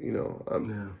don't, you know,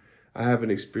 I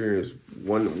haven't experienced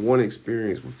one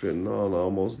experience with fentanyl, and I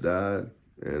almost died,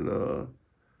 and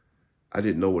I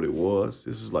didn't know what it was.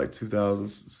 This is like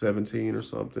 2017 or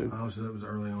something. Oh, so that was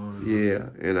early on. Yeah,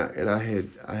 and I had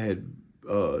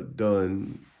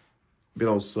done been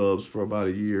on subs for about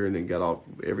a year and then got off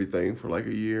everything for like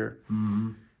a year.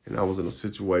 And I was in a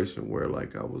situation where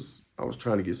like I was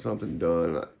trying to get something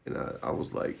done, and I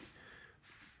was like,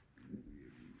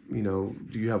 you know,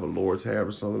 do you have a lower tab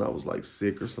or something? I was like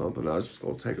sick or something. I was just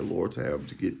gonna take a lower tab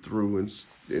to get through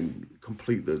and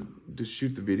complete to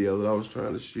shoot the video that I was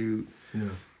trying to shoot. Yeah.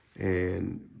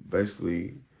 And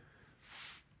basically,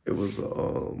 it was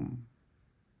a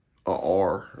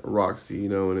Roxy, you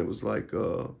know, and it was like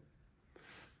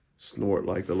snort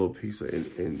like a little piece of,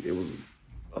 and it was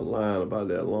a line about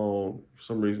that long. For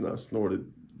some reason, I snorted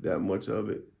that much of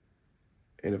it,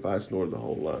 and if I snorted the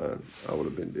whole line, I would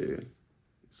have been dead.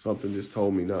 Something just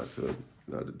told me not to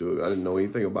do it. I didn't know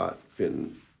anything about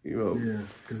fentanyl, you know. Yeah,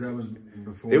 because that was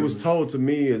before. It was told to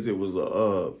me as it was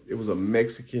a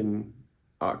Mexican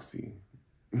oxy.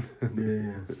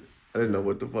 Yeah. I didn't know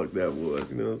what the fuck that was,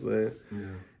 you know what I'm saying?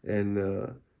 Yeah. And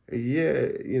yeah,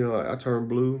 you know, I turned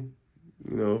blue.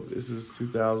 You know, this is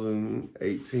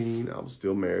 2018. I was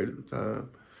still married at the time.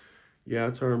 Yeah,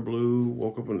 I turned blue,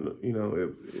 woke up and, you know,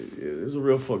 it was a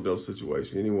real fucked up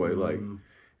situation. Anyway, like,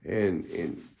 and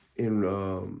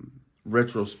in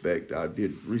retrospect, I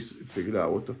did figure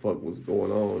out what the fuck was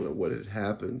going on and what had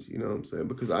happened, you know what I'm saying?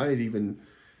 Because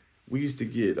we used to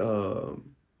get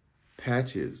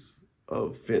patches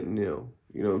of fentanyl,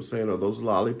 you know what I'm saying, or those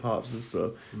lollipops and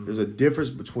stuff. There's a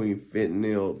difference between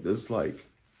fentanyl that's like,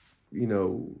 you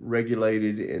know,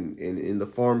 regulated and in the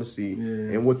pharmacy,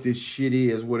 and what this shit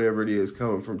is, whatever it is,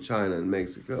 coming from China and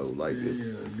Mexico. Like this,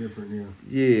 different,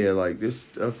 yeah, like this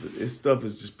stuff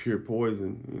is just pure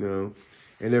poison, you know,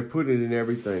 and they're putting it in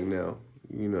everything now,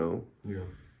 you know. Yeah.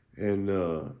 And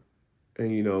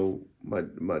you know,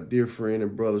 my dear friend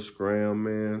and brother Scram,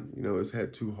 man, you know, has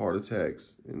had 2 heart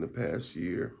attacks in the past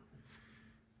year.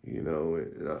 You know,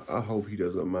 and I hope he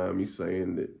doesn't mind me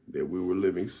saying that we were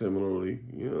living similarly,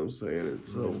 you know what I'm saying? And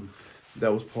so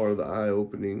that was part of the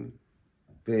eye-opening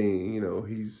thing, you know,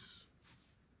 he's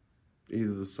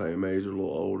either the same age or a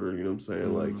little older, you know what I'm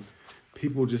saying? Like,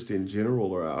 people just in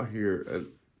general are out here,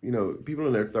 you know, people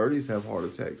in their 30s have heart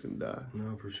attacks and die.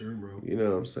 No, for sure, bro. You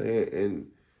know what I'm saying?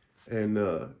 And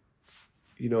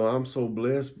you know, I'm so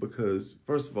blessed because,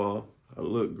 first of all, I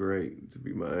look great to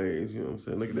be my age, you know what I'm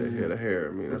saying? Look at that head of hair.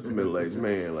 I mean, that's a middle-aged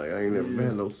man. Like, I ain't never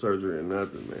had no surgery or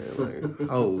nothing, man. Like,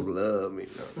 hoes love me.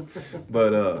 No.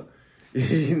 But,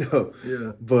 you know,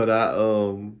 but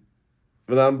I'm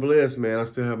blessed, man. I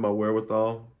still have my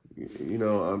wherewithal. You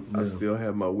know, I still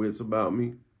have my wits about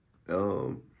me.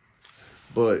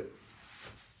 But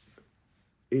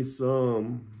it's,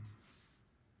 you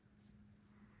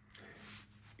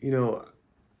know,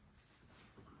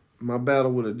 my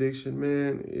battle with addiction,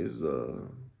 man, is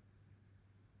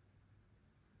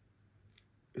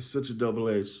it's such a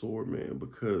double-edged sword, man,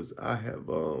 because I have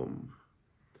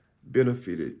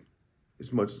benefited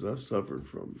as much as I've suffered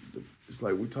from. It's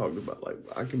like we talked about, like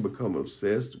I can become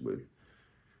obsessed with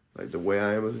like the way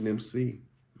I am as an MC.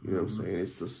 You know what I'm saying?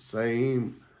 It's the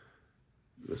same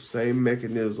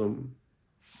mechanism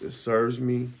that serves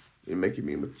me in making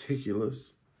me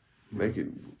meticulous,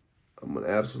 I'm an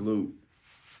absolute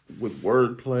with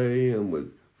wordplay and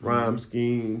with rhyme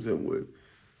schemes and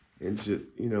just,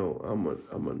 you know, I'm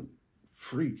a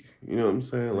freak, you know what I'm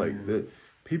saying? Like that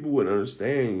people wouldn't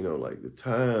understand, you know, like the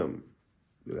time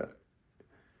that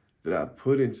I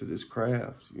put into this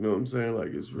craft, you know what I'm saying?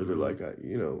 Like it's really like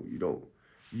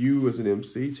you as an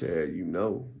MC, Chad, you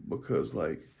know, because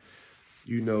like,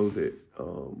 you know that,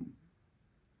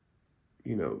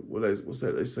 you know, what's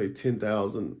that? They say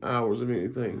 10,000 hours of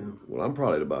anything. Yeah. Well, I'm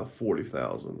probably at about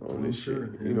 40,000 on this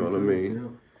shit. You know what I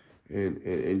mean? Yeah.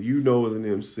 And you know, as an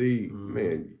MC,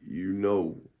 man, you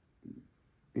know,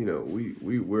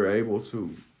 we're able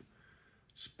to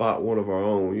spot one of our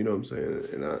own. You know what I'm saying?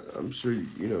 And I'm sure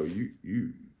you know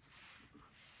you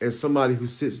as somebody who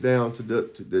sits down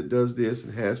that does this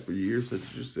and has for years, such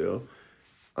as yourself.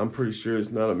 I'm pretty sure it's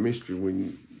not a mystery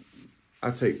when I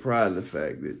take pride in the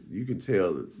fact that you can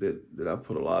tell that I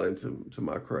put a lot into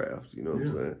my craft, you know what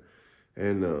I'm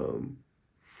saying?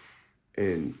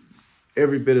 And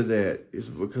every bit of that is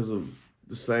because of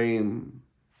the same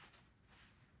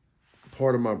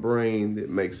part of my brain that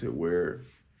makes it where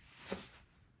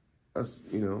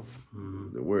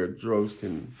where drugs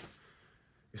can,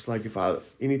 it's like if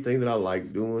anything that I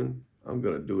like doing, I'm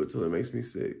gonna do it till it makes me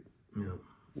sick. Yeah.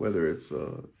 Whether it's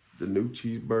the new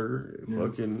cheeseburger at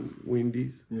fucking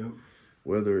Wendy's. Yeah.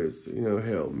 Whether it's, you know,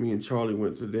 hell, me and Charlie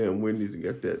went to damn Wendy's and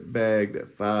got that bag,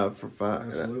 that 5 for $5.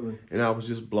 Absolutely. And I was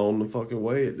just blown the fucking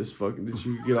way at this fucking, that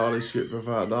you could get all this shit for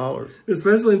 $5.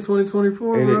 Especially in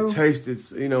 2024, and bro. it tasted,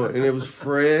 you know, and it was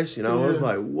fresh. And I was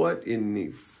like, what in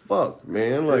the fuck,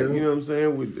 man? Like, you know what I'm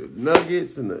saying? With the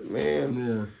nuggets and the, man.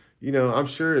 Yeah. You know, I'm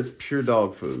sure it's pure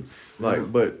dog food.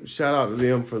 Like, but shout out to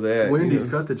them for that. Wendy's,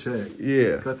 you know? cut the check.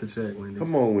 Yeah. Cut the check, Wendy's.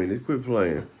 Come on, Wendy's. Quit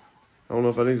playing. I don't know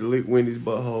if I need to lick Wendy's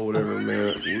butthole, whatever,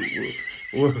 man.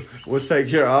 We'll take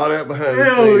care of all that behind the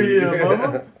scenes. Hell yeah,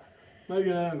 mama. Make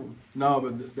it happen. No,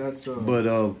 but that's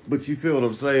But you feel what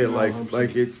I'm saying? No,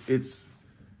 like it's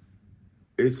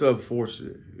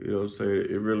unfortunate. You know what I'm saying?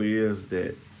 It really is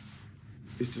that.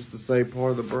 It's just the same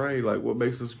part of the brain. Like what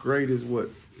makes us great is what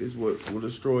will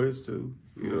destroy us too.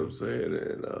 You know what I'm saying?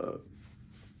 And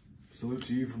salute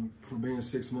to you for being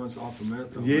 6 months off of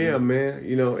meth. Yeah, man.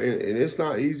 You know, and it's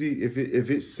not easy. If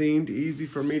it seemed easy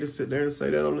for me to sit there and say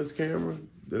that on this camera,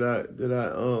 that I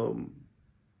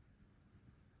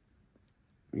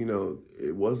you know,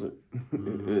 it wasn't.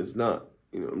 And it's not.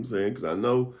 You know what I'm saying? Because I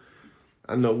know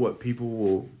what people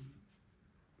will.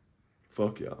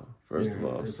 Fuck y'all. First of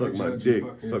all, suck my dick.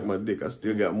 Suck my dick. I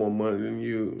still got more money than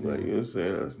you. Like, you know what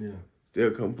I'm saying?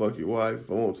 Still come fuck your wife if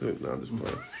I want to. No, I'm just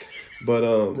playing. But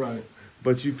right.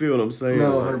 But you feel what I'm saying?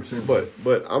 No, 100%.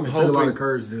 But I'm hoping a lot of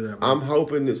courage to do that. Bro. I'm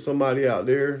hoping that somebody out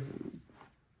there,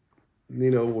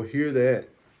 you know, will hear that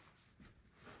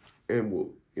and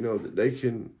will, you know, that they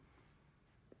can,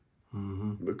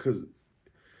 because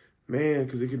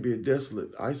it could be a desolate,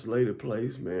 isolated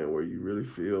place, man, where you really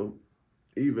feel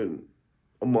even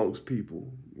amongst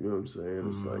people, you know what I'm saying?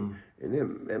 It's like, and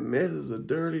then meth is a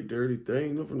dirty, dirty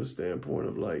thing. Look from the standpoint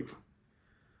of like,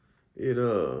 it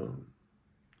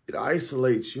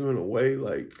isolates you in a way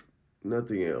like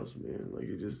nothing else, man. Like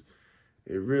it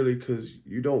really, cause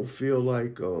you don't feel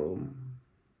like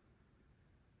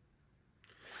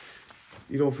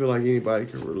anybody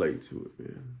can relate to it,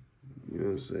 man. You know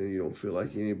what I'm saying? You don't feel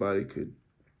like anybody could,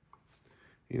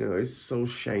 you know, it's so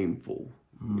shameful.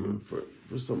 You know, for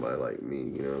somebody like me,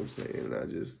 you know what I'm saying? And I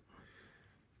just,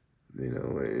 you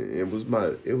know, it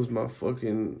was my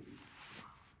fucking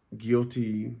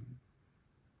guilty,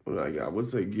 like I would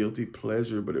say guilty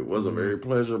pleasure, but it wasn't very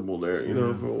pleasurable there, you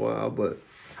know, for a while. But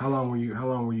how long were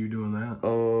you doing that?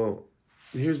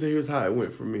 Here's how it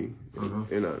went for me,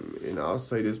 and I'll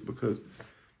say this because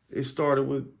it started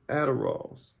with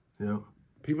Adderalls. Yeah.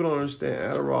 People don't understand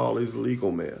Adderall is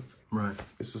legal meth. Right.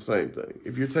 It's the same thing.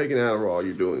 If you're taking Adderall,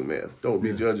 you're doing meth. Don't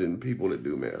be judging people that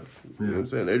do meth. You know what I'm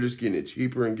saying? They're just getting it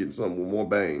cheaper and getting something with more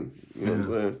bang. You know what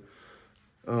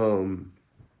I'm saying?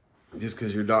 Just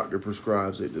because your doctor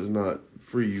prescribes it does not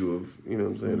free you of, you know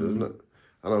what I'm saying? Does not.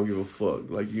 I don't give a fuck.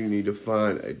 Like you need to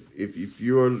find if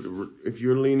you're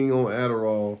leaning on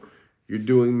Adderall, you're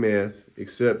doing meth.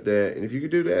 Accept that, and if you can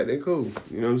do that, then cool.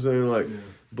 You know what I'm saying? Like,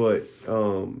 but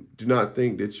do not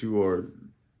think that you are.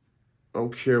 I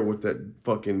don't care what that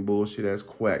fucking bullshit ass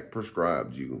quack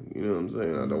prescribed you. You know what I'm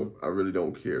saying? I really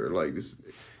don't care. Like this,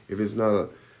 if it's not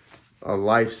a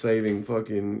life-saving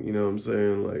fucking, you know what I'm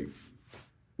saying?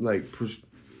 Like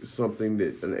something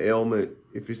that, an ailment,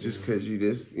 if it's just cause you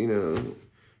just, you know,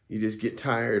 you just get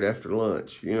tired after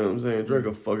lunch. You know what I'm saying? Drink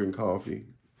a fucking coffee.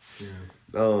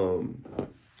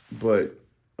 But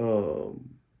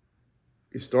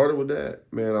it started with that,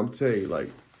 man. I'm telling you,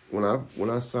 like when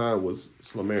I signed was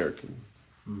Slamerican,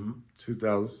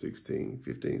 2016,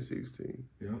 15, 16.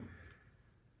 Yeah.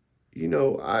 You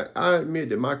know, I admit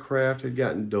that my craft had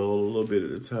gotten dull a little bit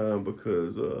at the time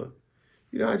because,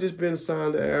 you know, I just been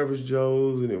signed to Average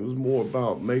Joe's, and it was more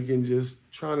about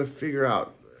trying to figure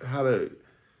out how to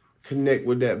connect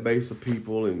with that base of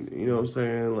people, and you know what I'm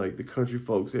saying, like the country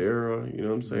folks era, you know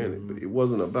what I'm saying. But it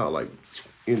wasn't about like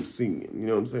singing, you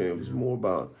know what I'm saying. It was more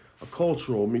about a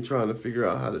cultural, me trying to figure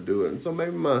out how to do it. And so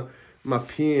maybe my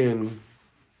pen,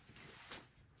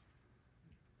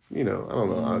 you know, I don't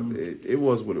know, it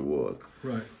was what it was.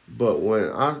 Right. But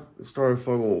when I started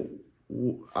fucking,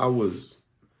 I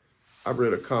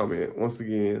read a comment once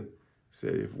again,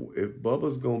 said if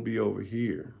Bubba's gonna be over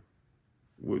here,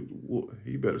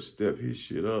 he better step his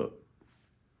shit up.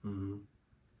 And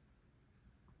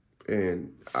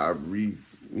and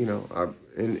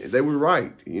they were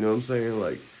right, you know what I'm saying?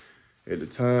 Like at the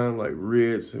time, like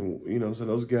Ritz and, you know what I'm saying,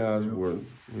 those guys were,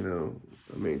 you know,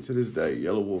 I mean, to this day,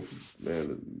 Yellow Wolf,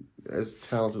 man, as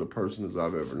talented a person as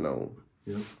I've ever known.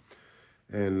 Yeah.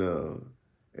 And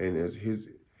as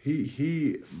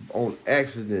he on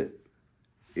accident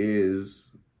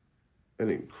is an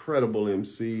incredible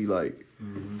MC. Like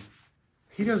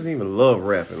he doesn't even love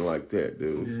rapping like that,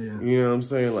 dude. Yeah. You know what I'm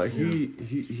saying? Like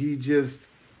he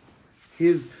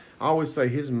I always say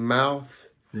his mouth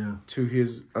to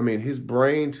his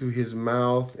brain to his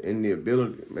mouth and the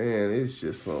ability, man, it's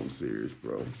just something serious,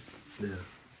 bro. Yeah.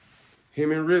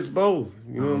 Him and Rich both.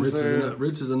 You know what I'm saying?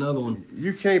 Rich is another one.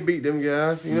 You can't beat them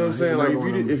guys. You know what I'm saying?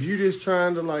 Like if you just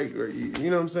trying to like, you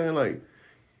know what I'm saying? Like,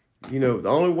 you know, the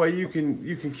only way you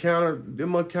can counter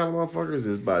them counter motherfuckers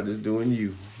is by just doing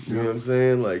you. You know what I'm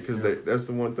saying? Like, cause that's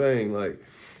the one thing. Like,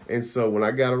 and so when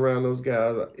I got around those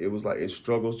guys, it was like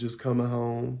struggles just coming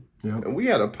home. Yep. And we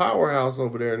had a powerhouse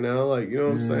over there now. Like, you know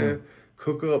what I'm saying?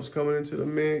 Cook-Up's coming into the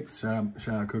mix. Shout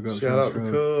out Cook-Up. Shout out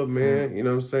to Cub, man. You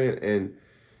know what I'm saying?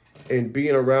 And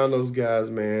being around those guys,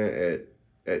 man,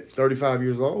 at 35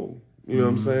 years old, you know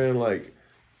what I'm saying? Like,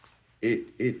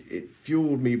 it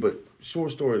fueled me. But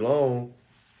short story long,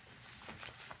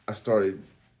 I started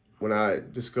when I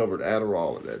discovered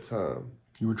Adderall at that time.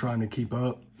 You were trying to keep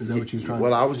up? Is that what you was trying?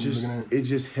 Well, I was just, it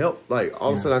just helped. Like,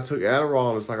 all of a sudden I took Adderall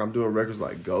and it's like I'm doing records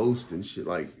like Ghost and shit,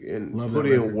 like, and put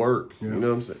in work. You know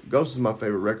what I'm saying? Ghost is my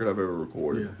favorite record I've ever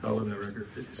recorded. Yeah, I love that record.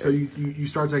 So you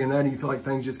start taking that and you feel like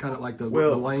things just kind of like the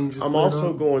lanes just I'm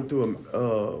also going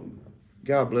through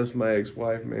God bless my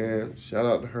ex-wife, man. Shout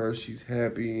out to her. She's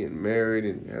happy and married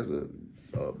and has a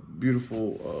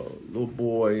beautiful little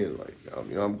boy. And like,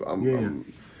 I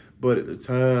mean, but at the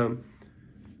time,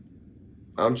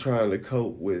 I'm trying to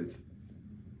cope with,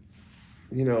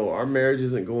 you know, our marriage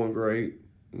isn't going great,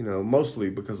 you know, mostly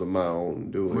because of my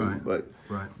own doing, but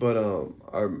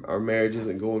our marriage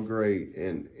isn't going great,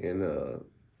 and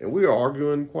we are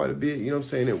arguing quite a bit, you know what I'm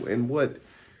saying? And what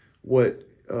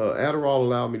Adderall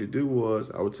allowed me to do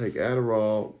was I would take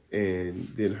Adderall,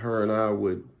 and then her and I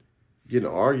would get in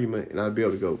an argument, and I'd be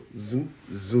able to go zoom,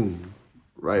 zoom,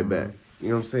 right back. You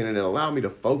know what I'm saying? And it allowed me to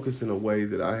focus in a way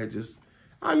that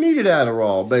I needed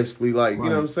Adderall, basically. Like, you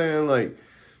know what I'm saying? Like,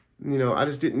 you know, I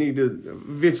just didn't need to,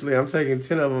 eventually I'm taking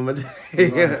 10 of them a day.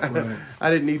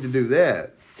 I didn't need to do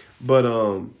that. But,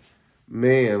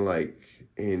 man, like,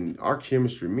 in our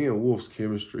chemistry, me and Wolf's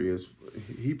chemistry is,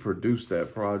 he produced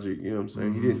that project, you know what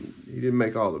I'm saying? He didn't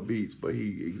make all the beats, but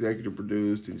he executive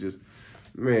produced and just,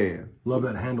 man. Love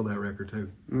that handle that record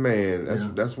too. Man,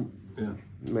 that's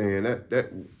man,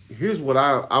 that here's what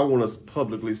I want to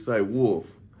publicly say, Wolf.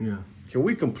 Yeah. Can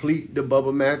we complete the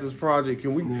Bubba Mathis project?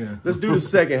 Can we? Let's do the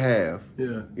second half.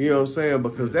 You know what I'm saying?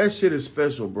 Because that shit is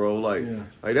special, bro. Like,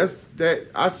 like that.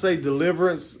 I say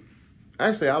Deliverance.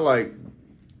 Actually, I like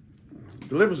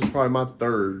Deliverance is probably my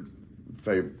third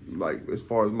favorite. Like, as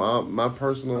far as my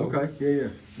personal.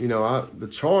 Okay. You know, The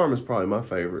Charm is probably my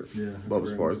favorite.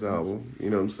 Bubba Sparxxx album. You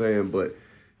know what I'm saying? But,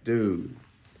 dude,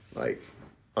 like,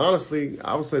 honestly,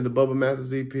 I would say the Bubba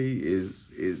Mathis EP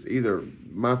is either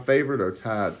my favorite or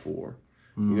tied for.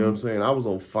 You know what I'm saying? I was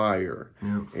on fire.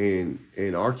 And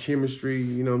our chemistry,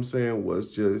 you know what I'm saying, was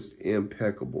just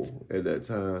impeccable at that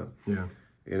time.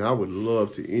 And I would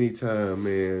love to, anytime,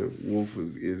 man, Wolf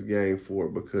is game for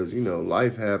it, because, you know,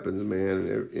 life happens,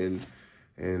 man,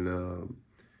 and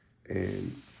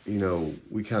you know,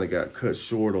 we kind of got cut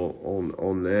short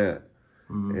on that.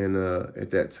 And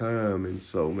at that time, and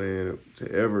so, man,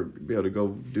 to ever be able to go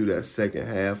do that second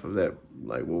half of that,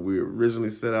 like what we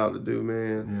originally set out to do,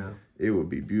 man, it would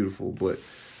be beautiful. But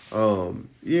so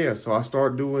I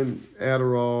start doing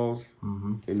Adderalls,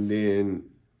 and then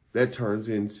that turns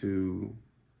into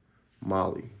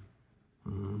Molly.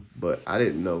 But I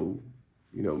didn't know,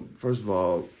 you know, first of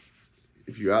all,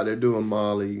 if you're out there doing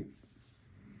Molly,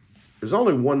 there's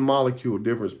only one molecule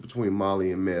difference between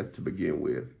Molly and meth to begin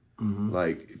with.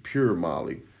 Like pure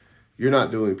Molly. You're not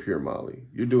doing pure Molly.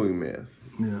 You're doing meth.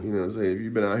 You know what I'm saying? If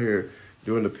you've been out here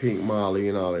doing the pink Molly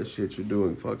and all that shit, you're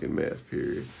doing fucking meth,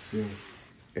 period.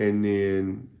 And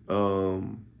then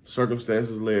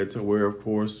circumstances led to where, of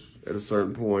course, at a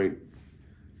certain point,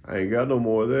 I ain't got no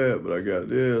more of that, but I got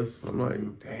this. I'm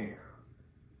like, damn.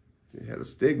 It had a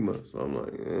stigma. So I'm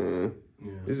like,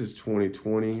 this is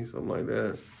 2020, something like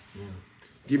that.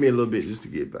 Give me a little bit just to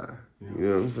get by. You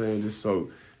know what I'm saying? Just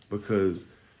so, because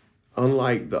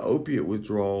unlike the opiate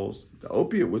withdrawals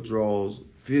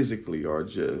physically are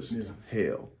just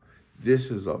hell.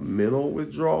 This is a mental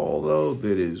withdrawal, though,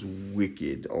 that is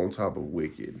wicked on top of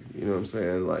wicked. You know what I'm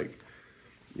saying? Like,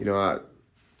 you know,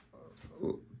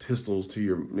 pistols to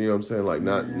your, you know what I'm saying? Like,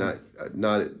 not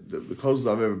the closest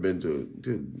I've ever been to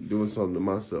doing something to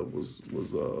myself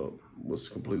was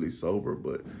completely sober,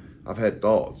 but I've had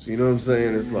thoughts, you know what I'm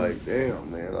saying? It's like,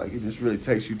 damn, man, like, it just really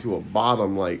takes you to a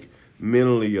bottom, like,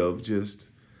 mentally, of just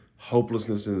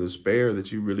hopelessness and despair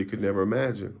that you really could never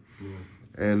imagine.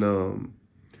 And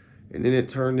then it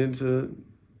turned into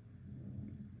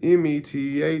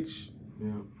METH,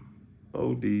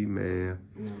 OD, man.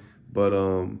 But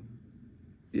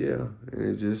yeah, and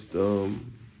it just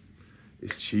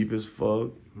it's cheap as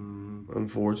fuck.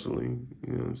 Unfortunately,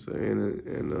 you know what I'm saying,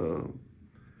 and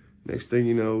next thing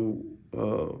you know,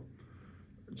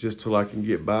 just till I can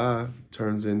get by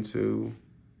turns into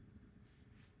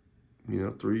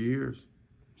 3 years.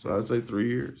 So I'd say 3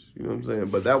 years. You know what I'm saying,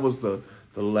 but that was the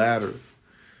latter.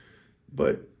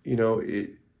 But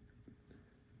it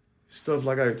stuff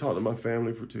like I talked to my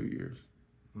family for 2 years.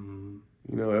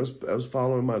 I was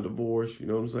following my divorce. You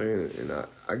know what I'm saying, and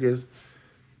I guess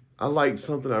I like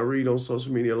something I read on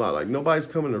social media a lot. Like, nobody's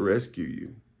coming to rescue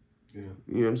you. Yeah.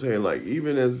 You know what I'm saying? Like,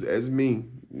 even as me,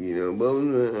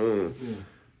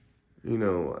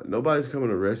 nobody's coming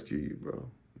to rescue you, bro.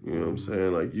 You know what I'm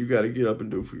saying? Like, you got to get up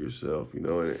and do it for yourself, and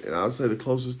I'll say the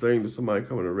closest thing to somebody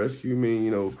coming to rescue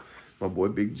me, my boy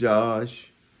Big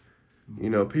Josh.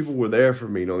 People were there for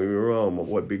me, don't get me wrong. My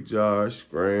boy Big Josh,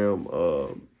 Graham,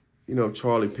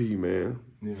 Charlie P, man.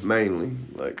 Yeah. Mainly.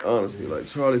 Like, honestly, like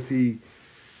Charlie P,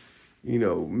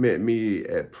 met me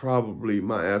at probably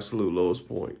my absolute lowest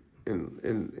point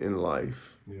in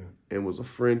life. Yeah. And was a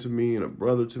friend to me and a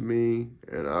brother to me.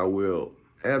 And I will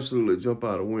absolutely jump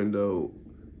out a window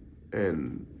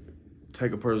and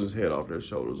take a person's head off their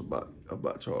shoulders about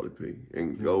Charlie P.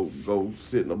 And go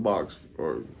sit in a box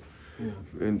or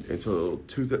until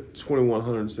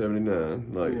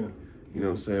 2179. Like, you know what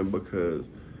I'm saying? Because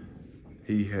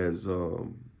he has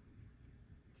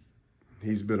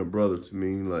he's been a brother to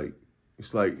me. Like,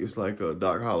 it's like a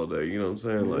Doc Holliday, you know what I'm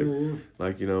saying?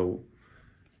 Like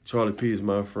Charlie P is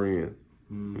my friend.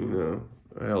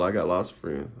 Hell, I got lots of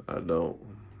friends. I don't.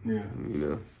 Yeah.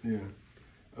 Yeah.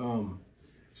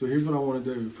 So here's what I want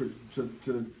to do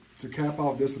to cap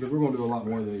off this, because we're going to do a lot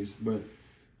more of these. But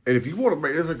if you want to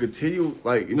make this a continue,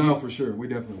 like, for sure, we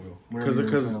definitely will.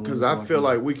 Because I feel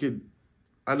like we could.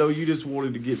 I know you just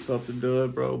wanted to get something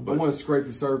done, bro. But I want to scrape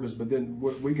the surface, but then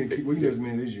we can do as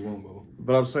many of these as you want, Bubba.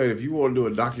 But I'm saying, if you want to do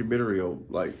a documentary on,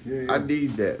 like, I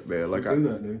need that, man. Like, do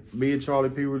that, dude. Me and Charlie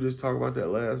P were just talking about that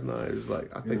last night. It's like,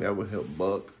 I think that would help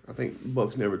Buck. I think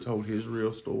Buck's never told his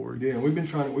real story. Yeah, we've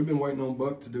been waiting on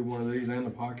Buck to do one of these and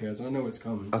the podcast. I know it's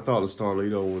coming. I thought the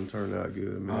Starlito one turned out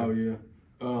good, man. Oh yeah.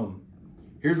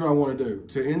 Here's what I want to do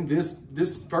to end this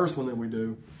first one that we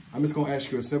do. I'm just gonna ask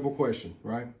you a simple question,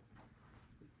 right?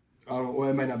 Well,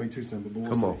 it may not be too simple, but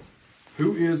we'll see. Come on.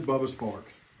 Who is Bubba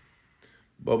Sparxxx?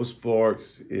 Bubba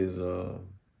Sparxxx is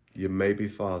your maybe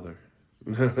father.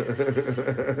 Nah.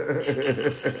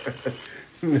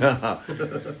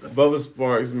 Bubba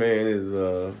Sparxxx, man, is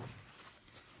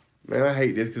man, I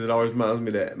hate this because it always reminds me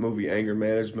of that movie Anger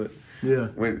Management. Yeah.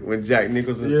 When Jack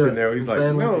Nicholson's sitting there, he's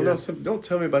like, no, don't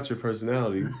tell me about your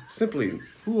personality. Simply,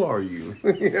 who are you?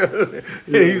 And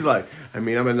he's like, I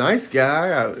mean, I'm a nice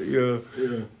guy.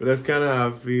 But that's kind of how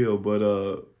I feel. But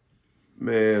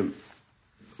man,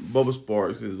 Bubba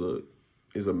Sparxxx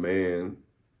is a man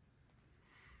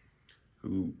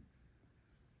who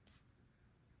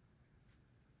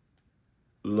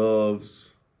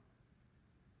loves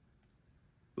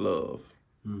love.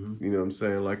 You know what I'm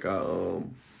saying? Like,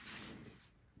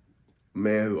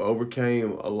 man who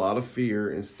overcame a lot of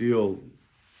fear and still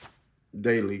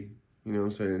daily, you know what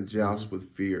I'm saying, joust with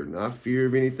fear. Not fear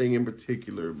of anything in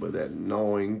particular, but that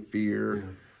gnawing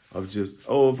fear of just,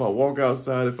 if I walk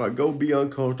outside, if I go be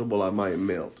uncomfortable, I might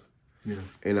melt. Yeah.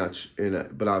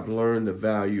 But I've learned the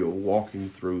value of walking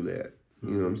through that. You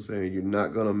know what I'm saying? You're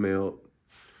not gonna melt.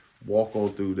 Walk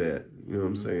on through that. You know what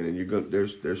I'm saying? And you're gonna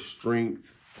there's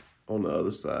strength on the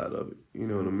other side of it. You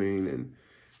know what I mean?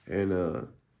 And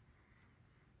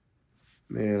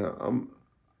man,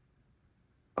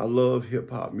 I love hip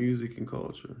hop music and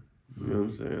culture. You know what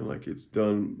I'm saying? Like, it's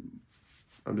done.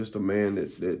 I'm just a man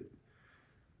that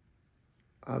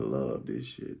I love this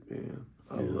shit, man.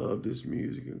 I love this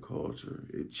music and culture.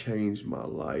 It changed my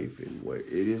life in way.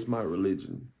 It is my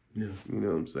religion. Yeah. You know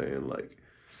what I'm saying? Like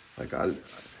I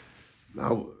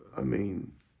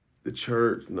mean, the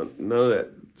church, none of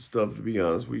that stuff, to be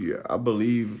honest with you. I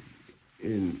believe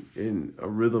in a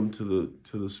rhythm to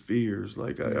the spheres,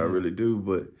 like I really do,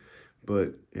 but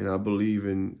I believe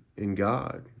in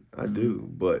God. I do,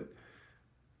 but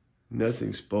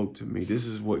nothing spoke to me. This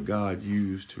is what God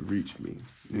used to reach me.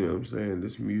 You know what I'm saying?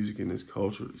 This music and this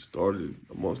culture started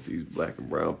amongst these black and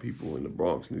brown people in the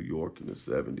Bronx, New York in the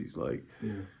 70s. Like,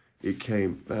 it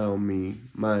came, found me,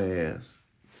 my ass,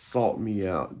 sought me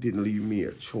out, didn't leave me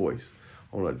a choice,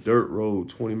 on a dirt road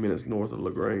 20 minutes north of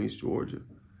LaGrange, Georgia,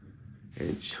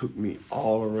 and took me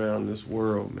all around this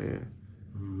world, man.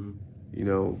 You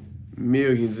know,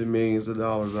 millions and millions of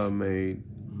dollars I made.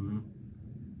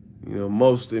 You know,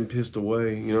 most of them pissed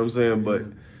away, you know what I'm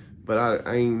saying? But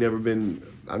I ain't never been,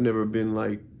 I've never been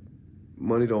like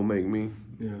money don't make me.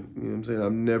 Yeah. You know what I'm saying?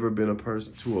 I've never been a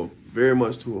person very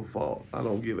much to a fault. I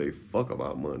don't give a fuck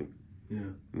about money. Yeah.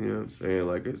 You know what I'm saying?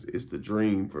 Like it's the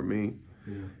dream for me.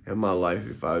 Yeah. In my life,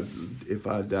 if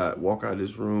I die, walk out of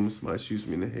this room, somebody shoots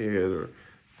me in the head, or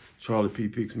Charlie P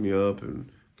picks me up, and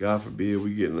God forbid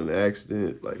we get in an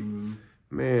accident. Like,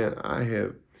 man,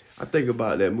 I think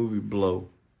about that movie Blow.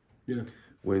 Yeah.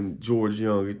 When George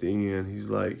Young at the end, he's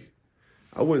like,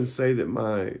 I wouldn't say that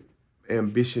my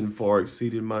ambition far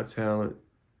exceeded my talent,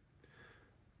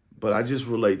 but I just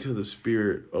relate to the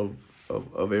spirit of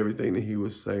everything that he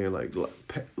was saying. Like,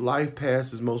 life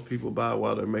passes most people by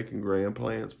while they're making grand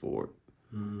plans for it.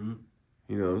 Mm-hmm.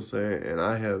 You know what I'm saying? And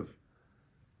I have,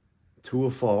 to a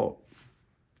fault,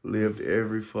 lived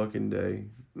every fucking day.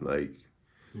 Like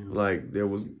there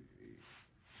was,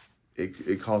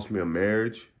 it cost me a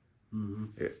marriage. Mm-hmm.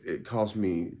 It cost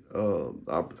me,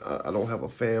 I don't have a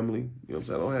family. You know what I'm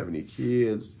saying? I don't have any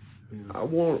kids. Yeah. I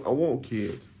want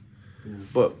kids. Yeah.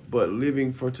 But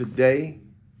living for today,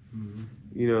 Mm-hmm.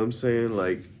 you know what I'm saying?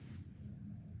 Like,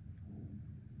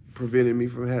 prevented me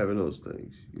from having those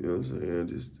things. You know what I'm saying?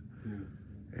 Just,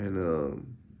 and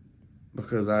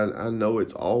because I know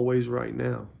it's always right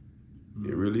now. Mm-hmm.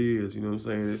 It really is. You know what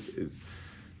I'm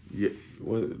saying?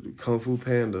 Kung Fu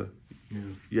Panda. Yeah.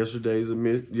 Yesterday's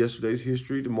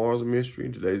history, tomorrow's a mystery,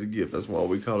 and today's a gift. That's why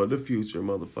we call it the future,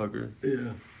 motherfucker.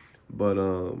 Yeah. But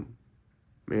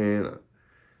man,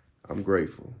 I'm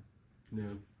grateful.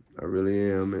 Yeah. I really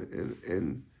am.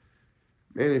 And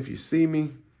man, if you see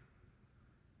me,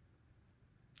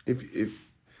 if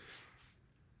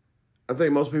I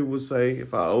think most people would say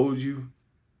if I owed you,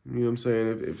 you know what I'm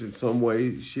saying? If in some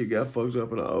way shit got fucked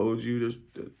up and I owed you,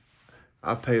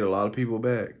 I paid a lot of people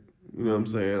back. You know what I'm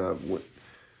saying?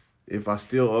 If I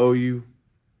still owe you,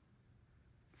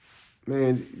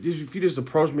 man, if you just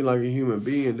approach me like a human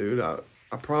being, dude, I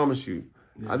promise you,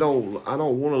 I don't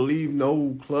want to leave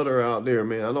no clutter out there,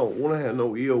 man. I don't want to have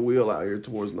no ill will out here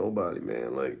towards nobody,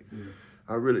 man. Like,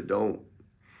 I really don't.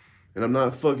 And I'm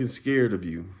not fucking scared of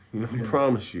you. You know, I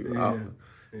promise you.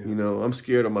 You know, I'm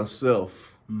scared of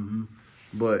myself. Mm-hmm.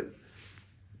 But,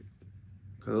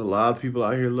 because a lot of people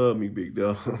out here love me, big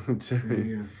dog. I'm telling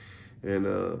you. And,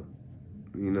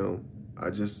 you know,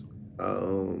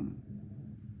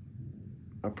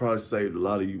 I probably saved a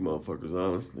lot of you motherfuckers,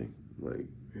 honestly. Like,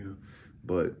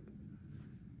 but,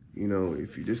 you know,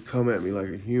 if you just come at me like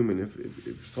a human,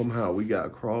 if somehow we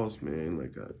got crossed, man,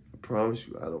 like, I promise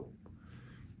you, I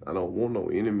don't want no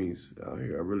enemies out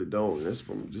here. I really don't. And that's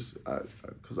from just,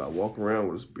 because I walk around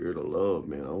with a spirit of love,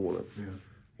 man. I don't want to,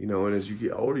 you know, and as you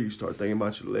get older, you start thinking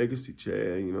about your legacy,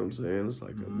 Chad. You know what I'm saying? It's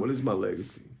like, what is my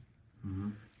legacy? Mm-hmm.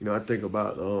 You know, I think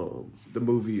about the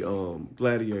movie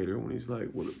Gladiator, when he's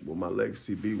like, will my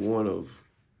legacy be one of,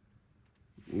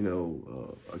 you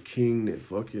know, a king that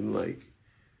fucking, like,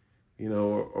 you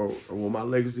know, or will my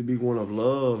legacy be one of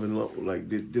love and love? Like,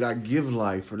 did I give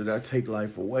life or did I take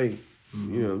life away?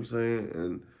 Mm-hmm. You know what I'm saying?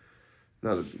 And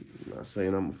not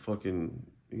saying I'm a fucking,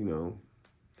 you know,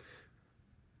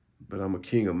 but I'm a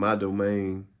king of my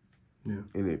domain. Yeah.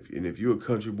 And if you're a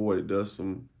country boy that does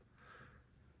some,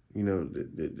 you know,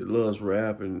 that loves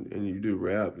rap and you do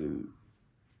rap, and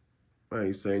I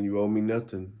ain't saying you owe me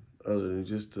nothing other than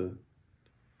just to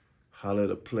holler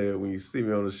at a player when you see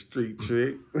me on the street,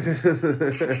 trick.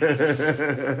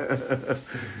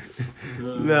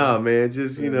 Nah, man,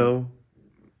 just, you know,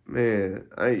 man,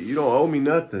 you don't owe me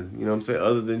nothing, you know what I'm saying,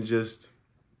 other than just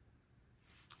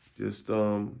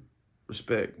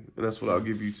respect. And that's what I'll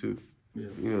give you too. Yeah.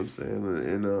 You know what I'm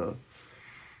saying?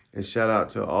 And shout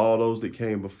out to all those that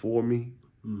came before me.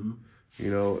 Mm-hmm.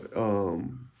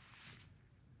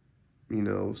 You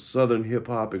know, Southern hip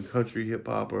hop and country hip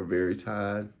hop are very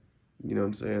tied. You know what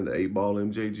I'm saying? The 8 Ball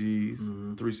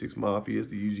MJGs, 3-6 Mafias,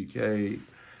 the UGK,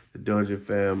 the Dungeon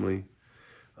Family.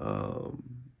 You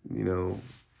know,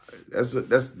 that's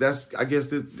I guess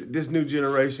this new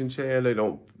generation, Chad,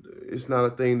 it's not a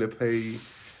thing to pay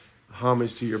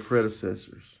homage to your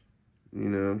predecessors. You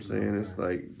know what I'm saying? Okay. It's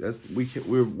like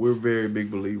we're very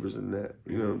big believers in that.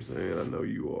 You know what I'm saying? I know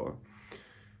you are.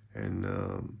 And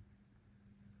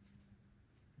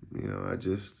you know, I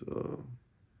just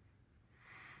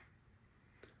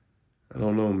I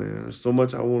don't know, man. There's so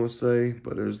much I want to say,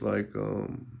 but there's like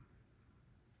you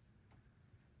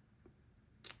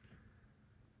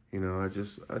know, I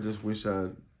just wish I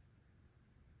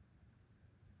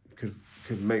could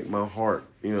make my heart,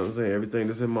 you know what I'm saying, everything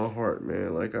that's in my heart,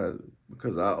 man, like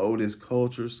because I owe this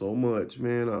culture so much,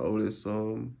 man. I owe this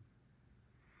man,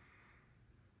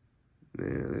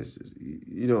 it's just,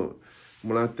 you know,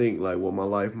 when I think like what my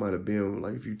life might have been,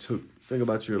 like if you think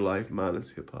about your life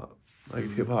minus hip hop, Like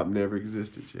if hip hop never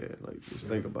existed, Chad. Like just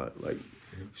think about it. Like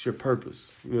it's your purpose.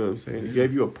 You know what I'm saying? It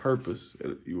gave you a purpose.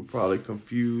 You were probably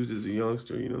confused as a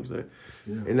youngster. You know what I'm saying?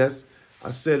 Yeah. And that's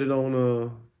I said it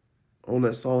on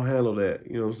that song Handle That.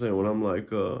 You know what I'm saying? When I'm like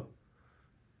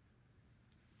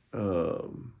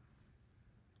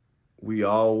we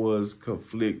all was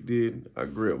conflicted. I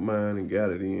gripped mine and got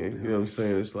it in. You know what I'm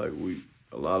saying? It's like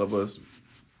a lot of us,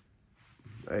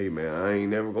 hey man, I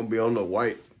ain't never gonna be on the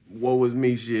white woe is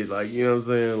me shit. Like, you know what I'm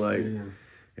saying? Like,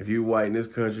 if you white in this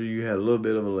country, you had a little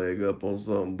bit of a leg up on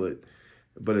something,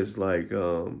 but it's like,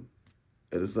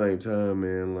 at the same time,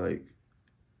 man, like,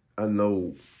 I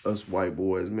know us white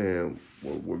boys, man,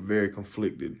 we're very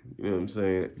conflicted. You know what I'm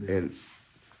saying? Yeah. And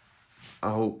I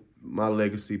hope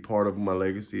part of my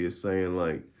legacy is saying,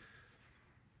 like,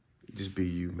 just be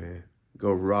you, man.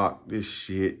 Go rock this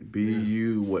shit. Be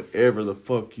you, whatever the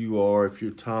fuck you are. If you're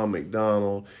Tom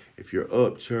McDonald, if you're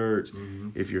Upchurch,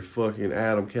 if you're fucking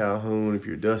Adam Calhoun, if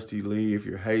you're Dusty Lee, if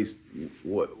you're Hayes,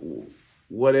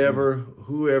 whatever,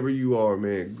 whoever you are,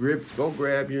 man, go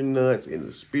grab your nuts in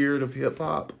the spirit of hip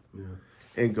hop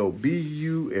and go be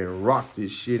you and rock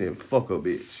this shit and fuck a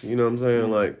bitch. You know what I'm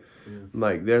saying?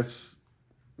 Like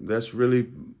that's really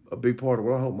a big part of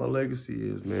what I hope my legacy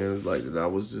is, man. It's like that I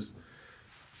was just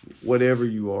whatever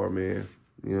you are, man.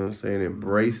 You know what I'm saying?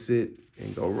 Embrace it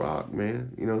and go rock,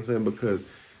 man. You know what I'm saying? Because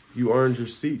you earned your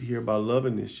seat here by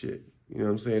loving this shit. You know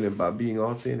what I'm saying? And by being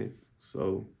authentic.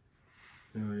 So.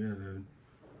 Hell yeah, dude.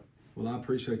 Well, I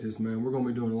appreciate this, man. We're going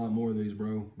to be doing a lot more of these,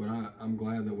 bro. But I'm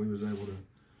glad that we was able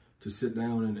to sit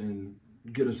down and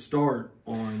get a start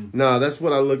on. Nah, that's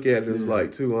what I look at. It's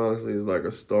like, too, honestly, it's like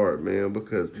a start, man.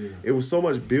 Because it was so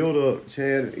much build up,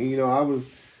 Chad. You know,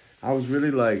 I was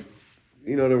really like,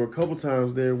 you know, there were a couple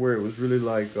times there where it was really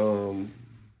like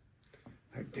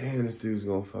damn, this dude's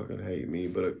gonna fucking hate me.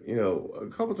 But, you know, a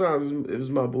couple times it was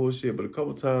my bullshit, but a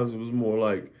couple times it was more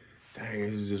like, dang,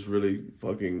 this is just really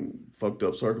fucking fucked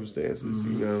up circumstances,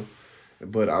 you know?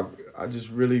 But I just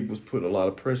really was putting a lot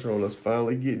of pressure on us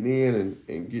finally getting in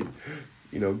and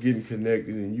getting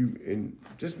connected and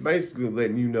just basically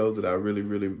letting you know that I really,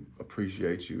 really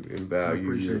appreciate you and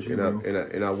value you.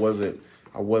 And I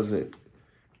wasn't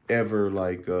ever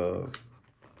like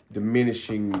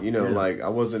diminishing, you know, like I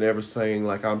wasn't ever saying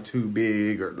like I'm too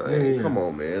big or like, come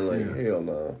on, man, like hell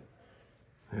no.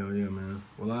 Hell yeah, man.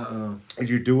 Well,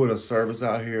 you're doing a service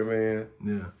out here, man.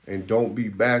 Yeah. And don't be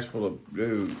bashful of,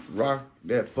 dude, rock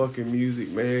that fucking music,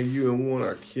 man. You and One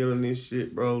are killing this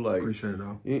shit, bro. Like, appreciate it,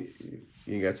 though. You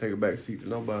ain't got to take a back seat to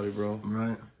nobody, bro.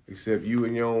 Right. Except you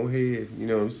in your own head, you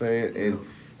know what I'm saying? And,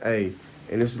 hey,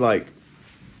 and it's like,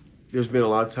 there's been a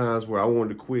lot of times where I wanted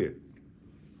to quit.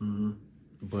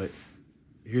 But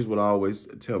here's what I always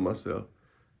tell myself.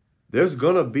 There's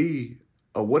going to be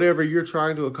whatever you're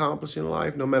trying to accomplish in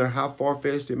life, no matter how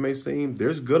far-fetched it may seem,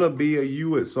 there's going to be a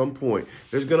you at some point.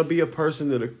 There's going to be a person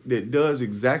that does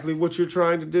exactly what you're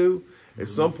trying to do. At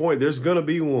some point, there's going to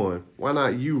be one. Why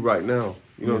not you right now?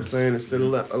 You know what I'm saying? Instead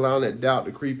of allowing that doubt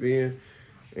to creep in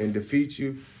and defeat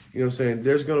you, you know what I'm saying?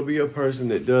 There's going to be a person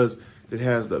that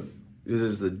has the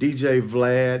DJ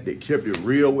Vlad that kept it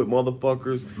real with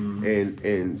motherfuckers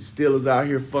and still is out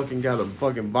here got a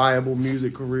fucking viable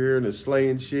music career and is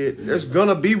slaying shit. There's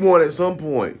gonna be one at some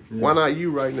point. Why not you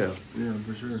right now? Yeah,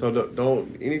 for sure. So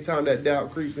don't anytime that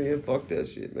doubt creeps in, fuck that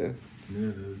shit, man.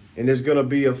 Yeah, dude. And there's gonna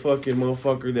be a fucking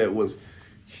motherfucker that was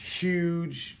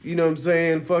huge, you know what I'm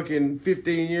saying, fucking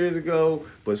 15 years ago,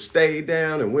 but stayed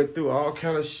down and went through all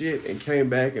kind of shit and came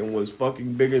back and was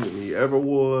fucking bigger than he ever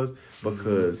was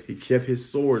because he kept his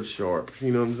sword sharp.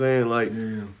 You know what I'm saying? Like,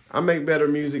 I make better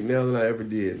music now than I ever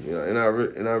did, you know, and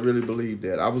I really believe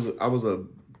that. I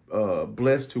was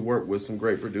blessed to work with some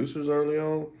great producers early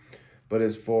on, but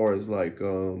as far as like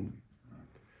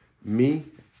me,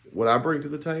 what I bring to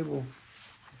the table,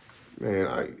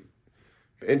 man,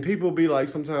 and people be like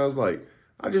sometimes like,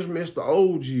 I just miss the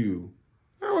old you.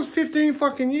 That was 15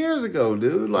 fucking years ago,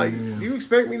 dude. Like, you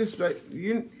expect me to stay?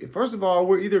 First of all,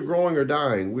 we're either growing or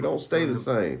dying. We don't stay the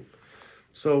same.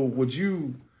 So would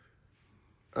you?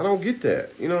 I don't get that.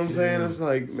 You know what I'm saying? It's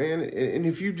like, man, and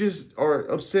if you just are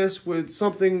obsessed with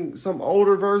some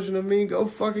older version of me, go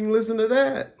fucking listen to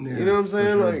that. Yeah, you know what I'm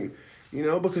saying? Sure. Like, you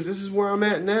know, because this is where I'm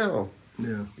at now.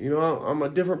 Yeah. You know, I'm a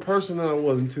different person than I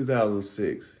was in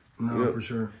 2006. No, you know? For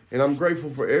sure. And I'm grateful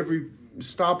for every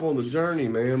stop on the journey,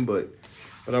 man. But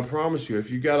I promise you,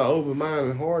 if you got an open mind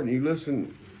and heart and you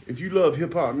listen, if you love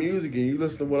hip hop music and you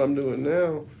listen to what I'm doing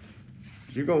now,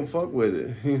 you're gonna fuck with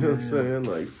it. You know what I'm saying?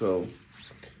 Like, so,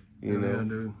 you know,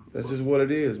 dude. That's just what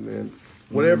it is, man.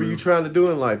 Whatever you're trying to do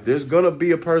in life, there's gonna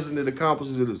be a person that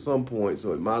accomplishes it at some point.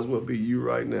 So it might as well be you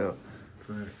right now.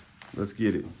 Correct. Let's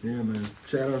get it. Yeah, man.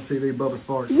 ChadArmesTV, Bubba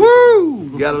Sparxxx. Woo!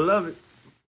 You gotta love it.